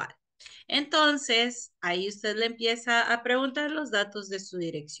 casual. Entonces, ahí usted le empieza a preguntar los datos de su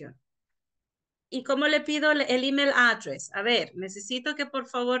dirección. ¿Y cómo le pido el email address? A ver, necesito que por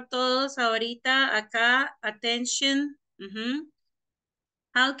favor todos ahorita acá, attention.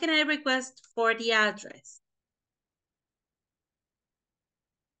 How can I request for the address?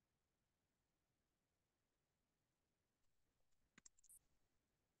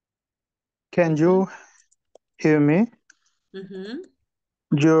 Can you hear me?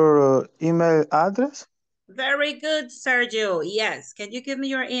 Your email address? Very good, Sergio. Yes. Can you give me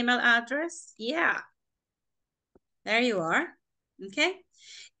your email address? Yeah. There you are. Okay.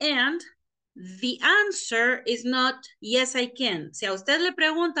 And the answer is not yes, I can. Si a usted le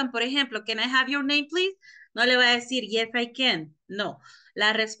preguntan, por ejemplo, can I have your name, please? No le va a decir yes, I can. No.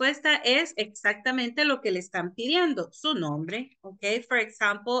 La respuesta es exactamente lo que le están pidiendo. Su nombre. Okay. For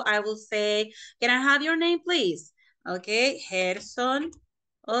example, I will say, can I have your name, please? Okay. Gerson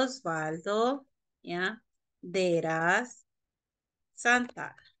Osvaldo. Yeah. Deras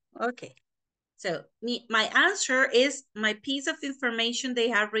Santa. Okay. So my answer is my piece of information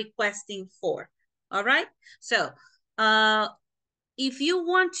they are requesting for. All right? So, if you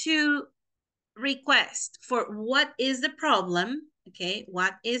want to request for what is the problem, okay,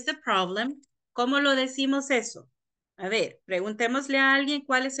 what is the problem, ¿cómo lo decimos eso? A ver, preguntémosle a alguien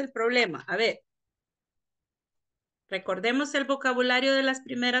cuál es el problema. A ver, recordemos el vocabulario de las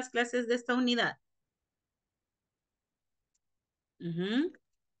primeras clases de esta unidad.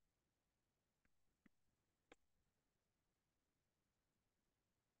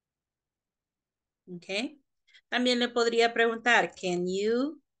 Okay. También le podría preguntar, can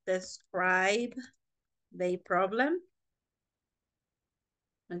you describe the problem?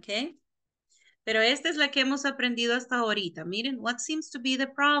 Okay. Pero esta es la que hemos aprendido hasta ahorita. Miren, what seems to be the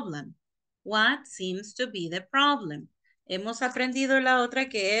problem? What seems to be the problem? Hemos aprendido la otra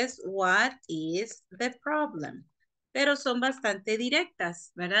que es what is the problem? Pero son bastante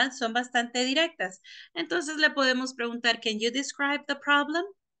directas, ¿verdad? Son bastante directas. Entonces le podemos preguntar, can you describe the problem?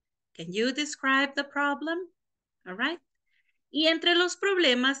 Can you describe the problem? All right. Y entre los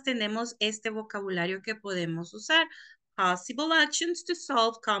problemas tenemos este vocabulario que podemos usar. Possible actions to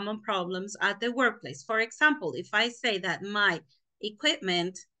solve common problems at the workplace. For example, if I say that my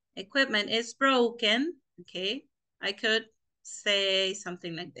equipment is broken, okay, I could say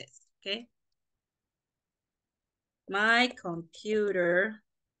something like this, okay? My computer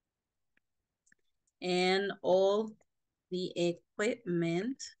and all the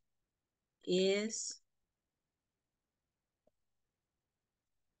equipment is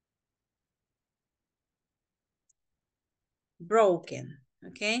broken,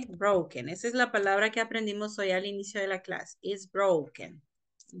 ok, broken. Esa es la palabra que aprendimos hoy al inicio de la clase, is broken.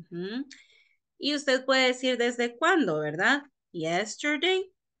 Y usted puede decir desde cuándo, ¿verdad?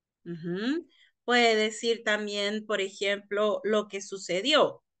 Yesterday. Puede decir también, por ejemplo, lo que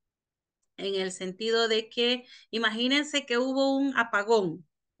sucedió. En el sentido de que, imagínense que hubo un apagón,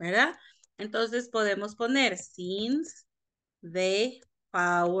 ¿verdad? Entonces podemos poner since the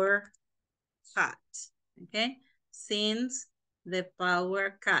power cut, ¿ok? Since the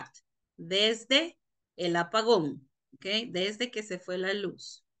power cut. Desde el apagón, ¿ok? Desde que se fue la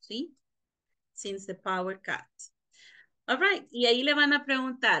luz, ¿sí? Since the power cut. All right, y ahí le van a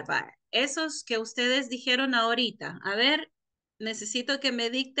preguntar, va, esos que ustedes dijeron ahorita, a ver, necesito que me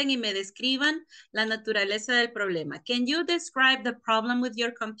dicten y me describan la naturaleza del problema. Can you describe the problem with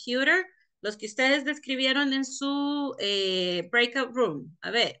your computer? Los que ustedes describieron en su breakout room.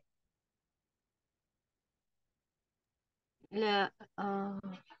 A ver.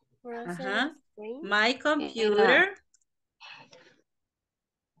 Ajá. My computer.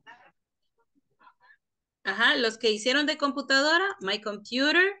 Ajá, los que hicieron de computadora. My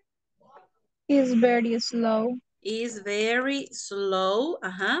computer is very slow. Is very slow.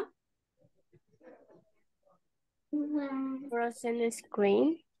 Ajá. Frozen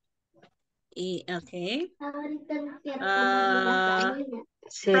screen. Y, ok. Será.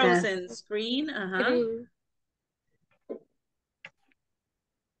 Frozen screen. Ajá.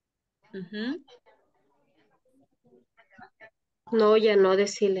 No, ya no,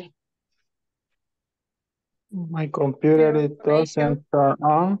 decirle. My computer it doesn't turn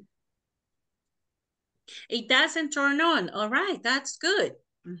on. It doesn't turn on. All right, that's good.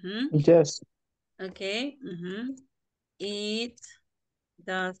 Yes. Okay. It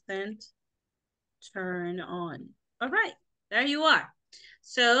doesn't turn on. All right, there you are.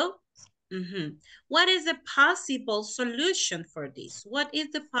 So, what is the possible solution for this? What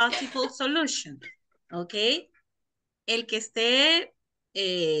is the possible solution? Okay. El que esté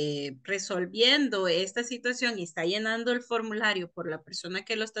resolviendo esta situación y está llenando el formulario por la persona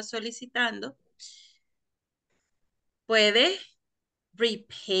que lo está solicitando, puede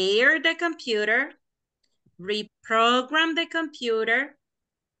repair the computer, reprogram the computer,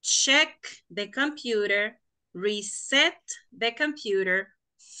 check the computer, reset the computer,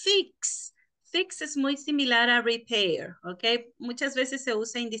 fix. Fix es muy similar a repair, ¿ok? Muchas veces se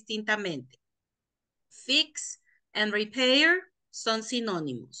usa indistintamente. Fix and repair son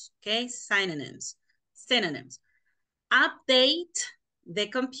sinónimos, ¿ok? Synonyms. Update the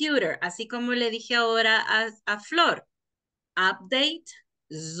computer, así como le dije ahora a Flor. Update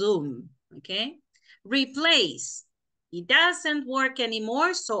Zoom, ¿ok? Replace. It doesn't work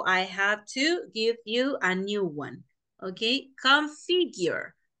anymore, so I have to give you a new one, ¿ok?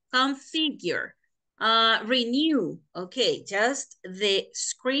 Configure. Renew, okay, just the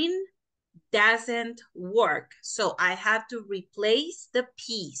screen doesn't work. So I have to replace the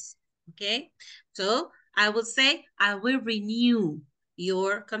piece, okay? So I will say, I will renew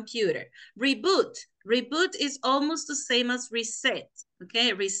your computer. Reboot. Reboot is almost the same as reset,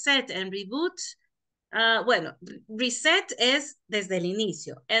 okay? Reset and reboot. Bueno, reset es desde el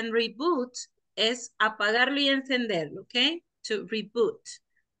inicio. And reboot es apagarlo y encenderlo, ¿ok? To reboot.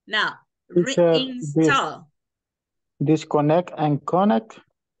 Now, Teacher, reinstall. disconnect and connect.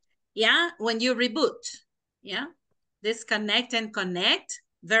 Yeah, when you reboot. Yeah, disconnect and connect.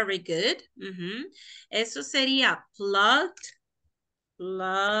 Very good. Eso sería plug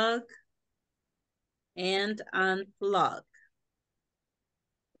and unplug.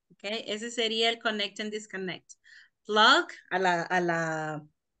 Okay, ese sería el connect and disconnect. Plug a la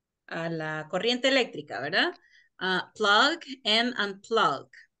corriente eléctrica, ¿verdad? Plug and unplug.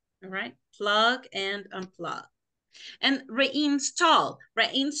 All right, plug and unplug. And reinstall.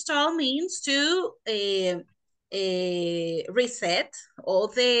 Reinstall means to reset all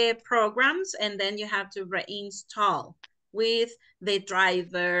the programs, and then you have to reinstall with the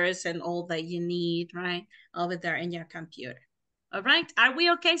drivers and all that you need, right, over there in your computer. All right, are we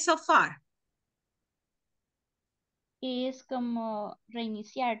okay so far? Es como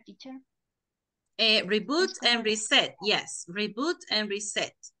reiniciar, teacher. Reboot and reset. Yes, reboot and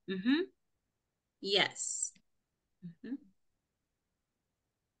reset. Yes.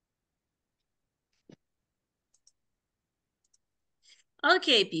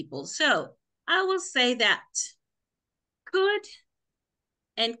 Okay, people. So I will say that could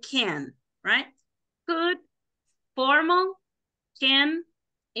and can, right? Could, formal, can,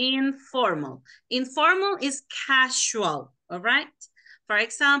 informal. Informal is casual, all right? For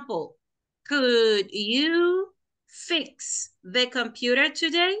example, could you fix the computer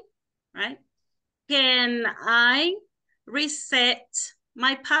today, right? Can I reset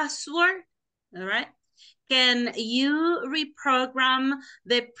my password, all right? Can you reprogram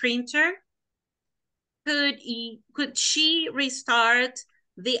the printer? Could she restart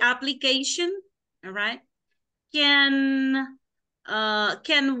the application? All right. Can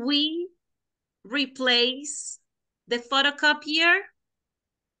we replace the photocopier?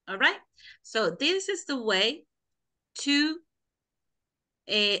 All right. So this is the way to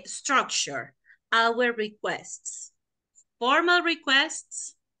structure our requests. Formal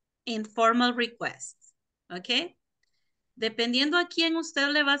requests, informal requests. Okay. Dependiendo a quién usted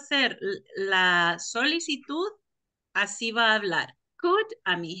le va a hacer la solicitud, así va a hablar. Could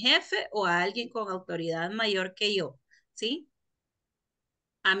a mi jefe o a alguien con autoridad mayor que yo, ¿sí?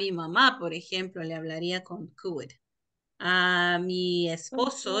 A mi mamá, por ejemplo, le hablaría con could. A mi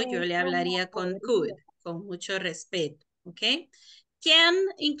esposo yo le hablaría con could, con mucho respeto, ¿ok? Can,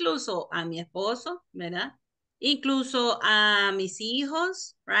 incluso a mi esposo, ¿verdad? Incluso a mis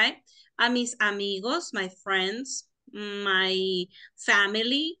hijos, right? A mis amigos, my friends, my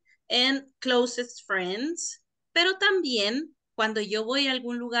family, and closest friends. Pero también cuando yo voy a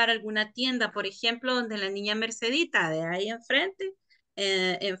algún lugar, alguna tienda, por ejemplo, donde la niña Mercedita, de ahí enfrente,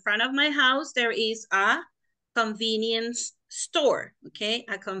 in front of my house, there is a convenience store, okay?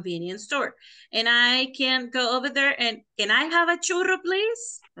 A convenience store. And I can go over there and, can I have a churro,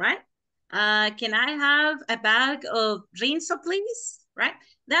 please? Right? Can I have a bag of rinso, please? Right?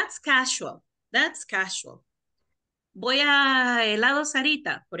 That's casual. That's casual. Voy a helado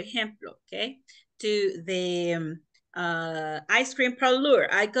Sarita, por ejemplo, okay? To the ice cream parlor.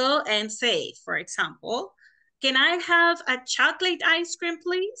 I go and say, for example, can I have a chocolate ice cream,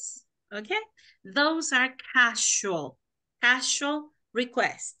 please? Okay? Those are casual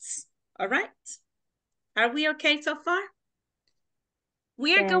requests. All right? Are we okay so far?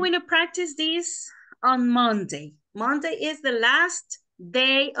 We are going to practice this on Monday. Monday is the last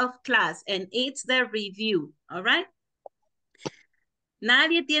day of class and it's the review. All right?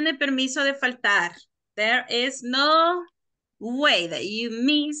 Nadie tiene permiso de faltar. There is no way that you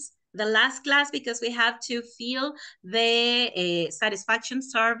miss the last class because we have to fill the satisfaction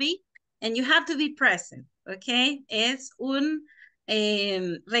survey and you have to be present, okay? Es un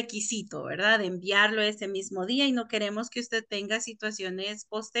requisito, ¿verdad? De enviarlo ese mismo día y no queremos que usted tenga situaciones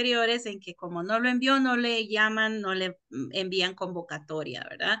posteriores en que como no lo envió, no le llaman, no le envían convocatoria,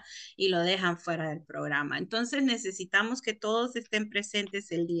 ¿verdad? Y lo dejan fuera del programa. Entonces necesitamos que todos estén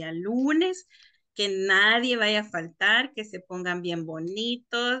presentes el día lunes, que nadie vaya a faltar, que se pongan bien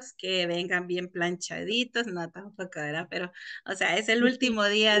bonitos, que vengan bien planchaditos, no tampoco, ¿verdad? Pero, o sea, es el último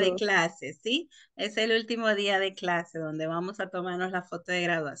día de clase, ¿sí? Es el último día de clase donde vamos a tomarnos la foto de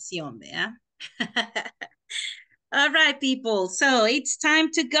graduación, ¿verdad? All right, people, so it's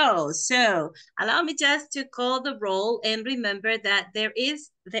time to go. So allow me just to call the roll and remember that there is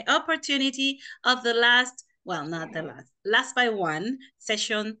the opportunity of the last, well, not the last by one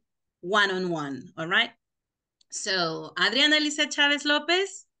session one-on-one, all right? So, Adriana Elisa Chávez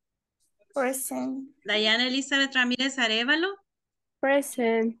López. Present. Diana Elizabeth Ramírez Arevalo.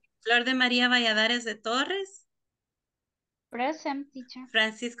 Present. Flor de María Valladares de Torres. Present, teacher.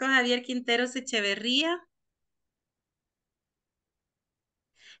 Francisco Javier Quinteros Echeverría.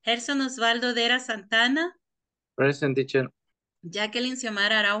 Gerson Osvaldo Dera Santana. Present, teacher. Jacqueline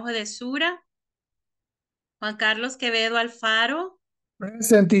Xiomara Araujo de Sura. Juan Carlos Quevedo Alfaro.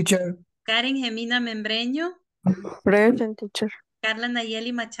 Present, teacher. Karen Gemina Membreño. Present, teacher. Carla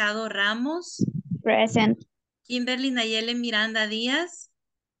Nayeli Machado Ramos. Present. Kimberly Nayeli Miranda Díaz.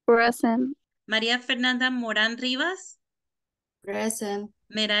 Present. María Fernanda Morán Rivas. Present.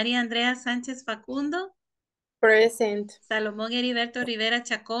 Merari Andrea Sánchez Facundo. Present. Salomón Heriberto Rivera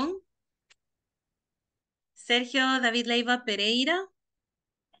Chacón. Sergio David Leiva Pereira.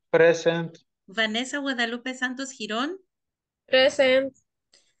 Present. Vanessa Guadalupe Santos Girón. Present.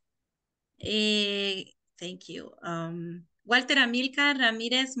 Thank you. Walter Amilcar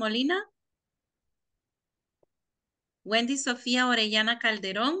Ramírez Molina. Wendy Sofía Orellana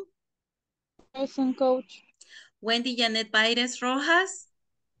Calderón. Present, coach. Wendy Janet Baires Rojas.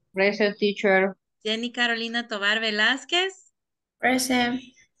 Present, teacher. Jenny Carolina Tobar Velázquez. Present.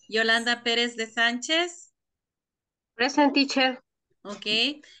 Yolanda Pérez de Sánchez. Present, teacher. Ok.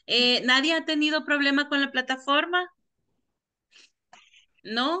 ¿Nadie ha tenido problema con la plataforma?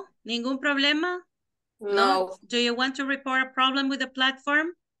 ¿No? ¿Ningún problema? No. Do you want to report a problem with the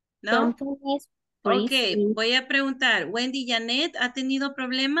platform? No. Companies, Ok, please. voy a preguntar. Wendy Janet, ¿ha tenido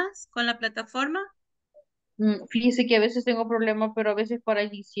problemas con la plataforma? Fíjese que a veces tengo problemas, pero a veces para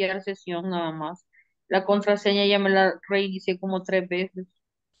iniciar sesión nada más. La contraseña ya me la reinicié como 3 veces.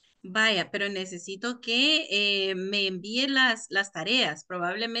 Vaya, pero necesito que me envíe las tareas.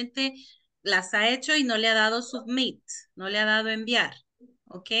 Probablemente las ha hecho y no le ha dado submit, no le ha dado enviar.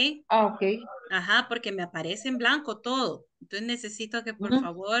 ¿Ok? Ah, ok. Ajá, porque me aparece en blanco todo. Entonces necesito que por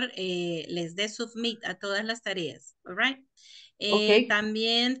favor les dé submit a todas las tareas. All right? Ok.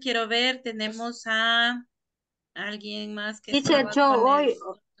 También quiero ver, tenemos a alguien más que Teacher, estaba yo con el...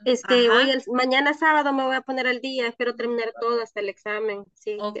 Ajá. mañana sábado me voy a poner al día, espero terminar todo hasta el examen.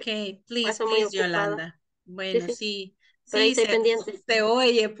 Sí, Ok, paso muy please, ocupada. Yolanda. Sí, Bueno, sí, sí, pero ahí sí, estoy pendiente. se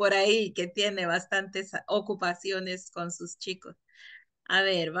oye por ahí que tiene bastantes ocupaciones con sus chicos. A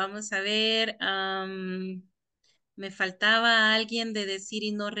ver, vamos a ver. Me faltaba alguien de decir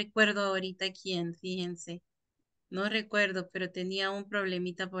y no recuerdo ahorita quién, fíjense. No recuerdo, pero tenía un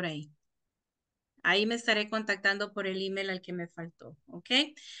problemita por ahí. Ahí me estaré contactando por el email al que me faltó, ¿ok?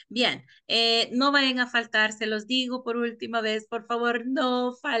 Bien, no vayan a faltar, se los digo por última vez, por favor,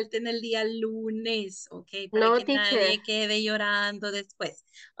 no falten el día lunes, ¿ok? Para No, que teacher. nadie quede llorando después.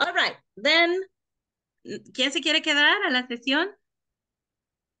 All right, then, ¿quién se quiere quedar a la sesión?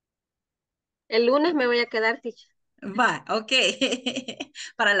 El lunes me voy a quedar, teacher. Va, ok.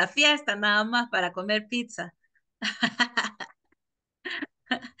 Para la fiesta, nada más, para comer pizza.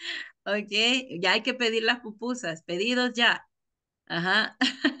 Ok, ya hay que pedir las pupusas, pedidos ya. Ajá.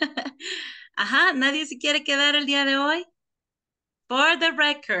 Ajá, nadie se quiere quedar el día de hoy. For the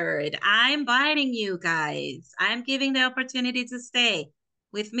record, I'm inviting you guys. I'm giving the opportunity to stay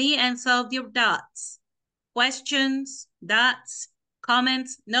with me and solve your dots. Questions, dots,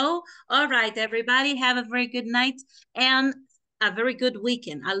 comments? No? All right, everybody, have a very good night and a very good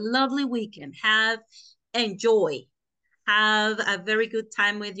weekend, a lovely weekend. Enjoy. Have a very good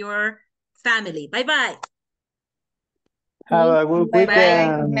time with your family. Bye-bye. Have a good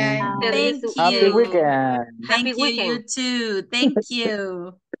weekend. Thank you. Happy weekend. Thank you, you too. Thank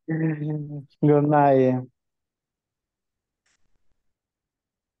you. Good night.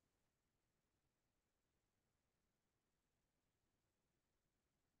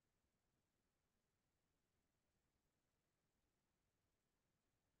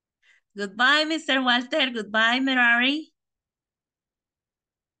 Goodbye, Mr. Walter. Goodbye, Merari.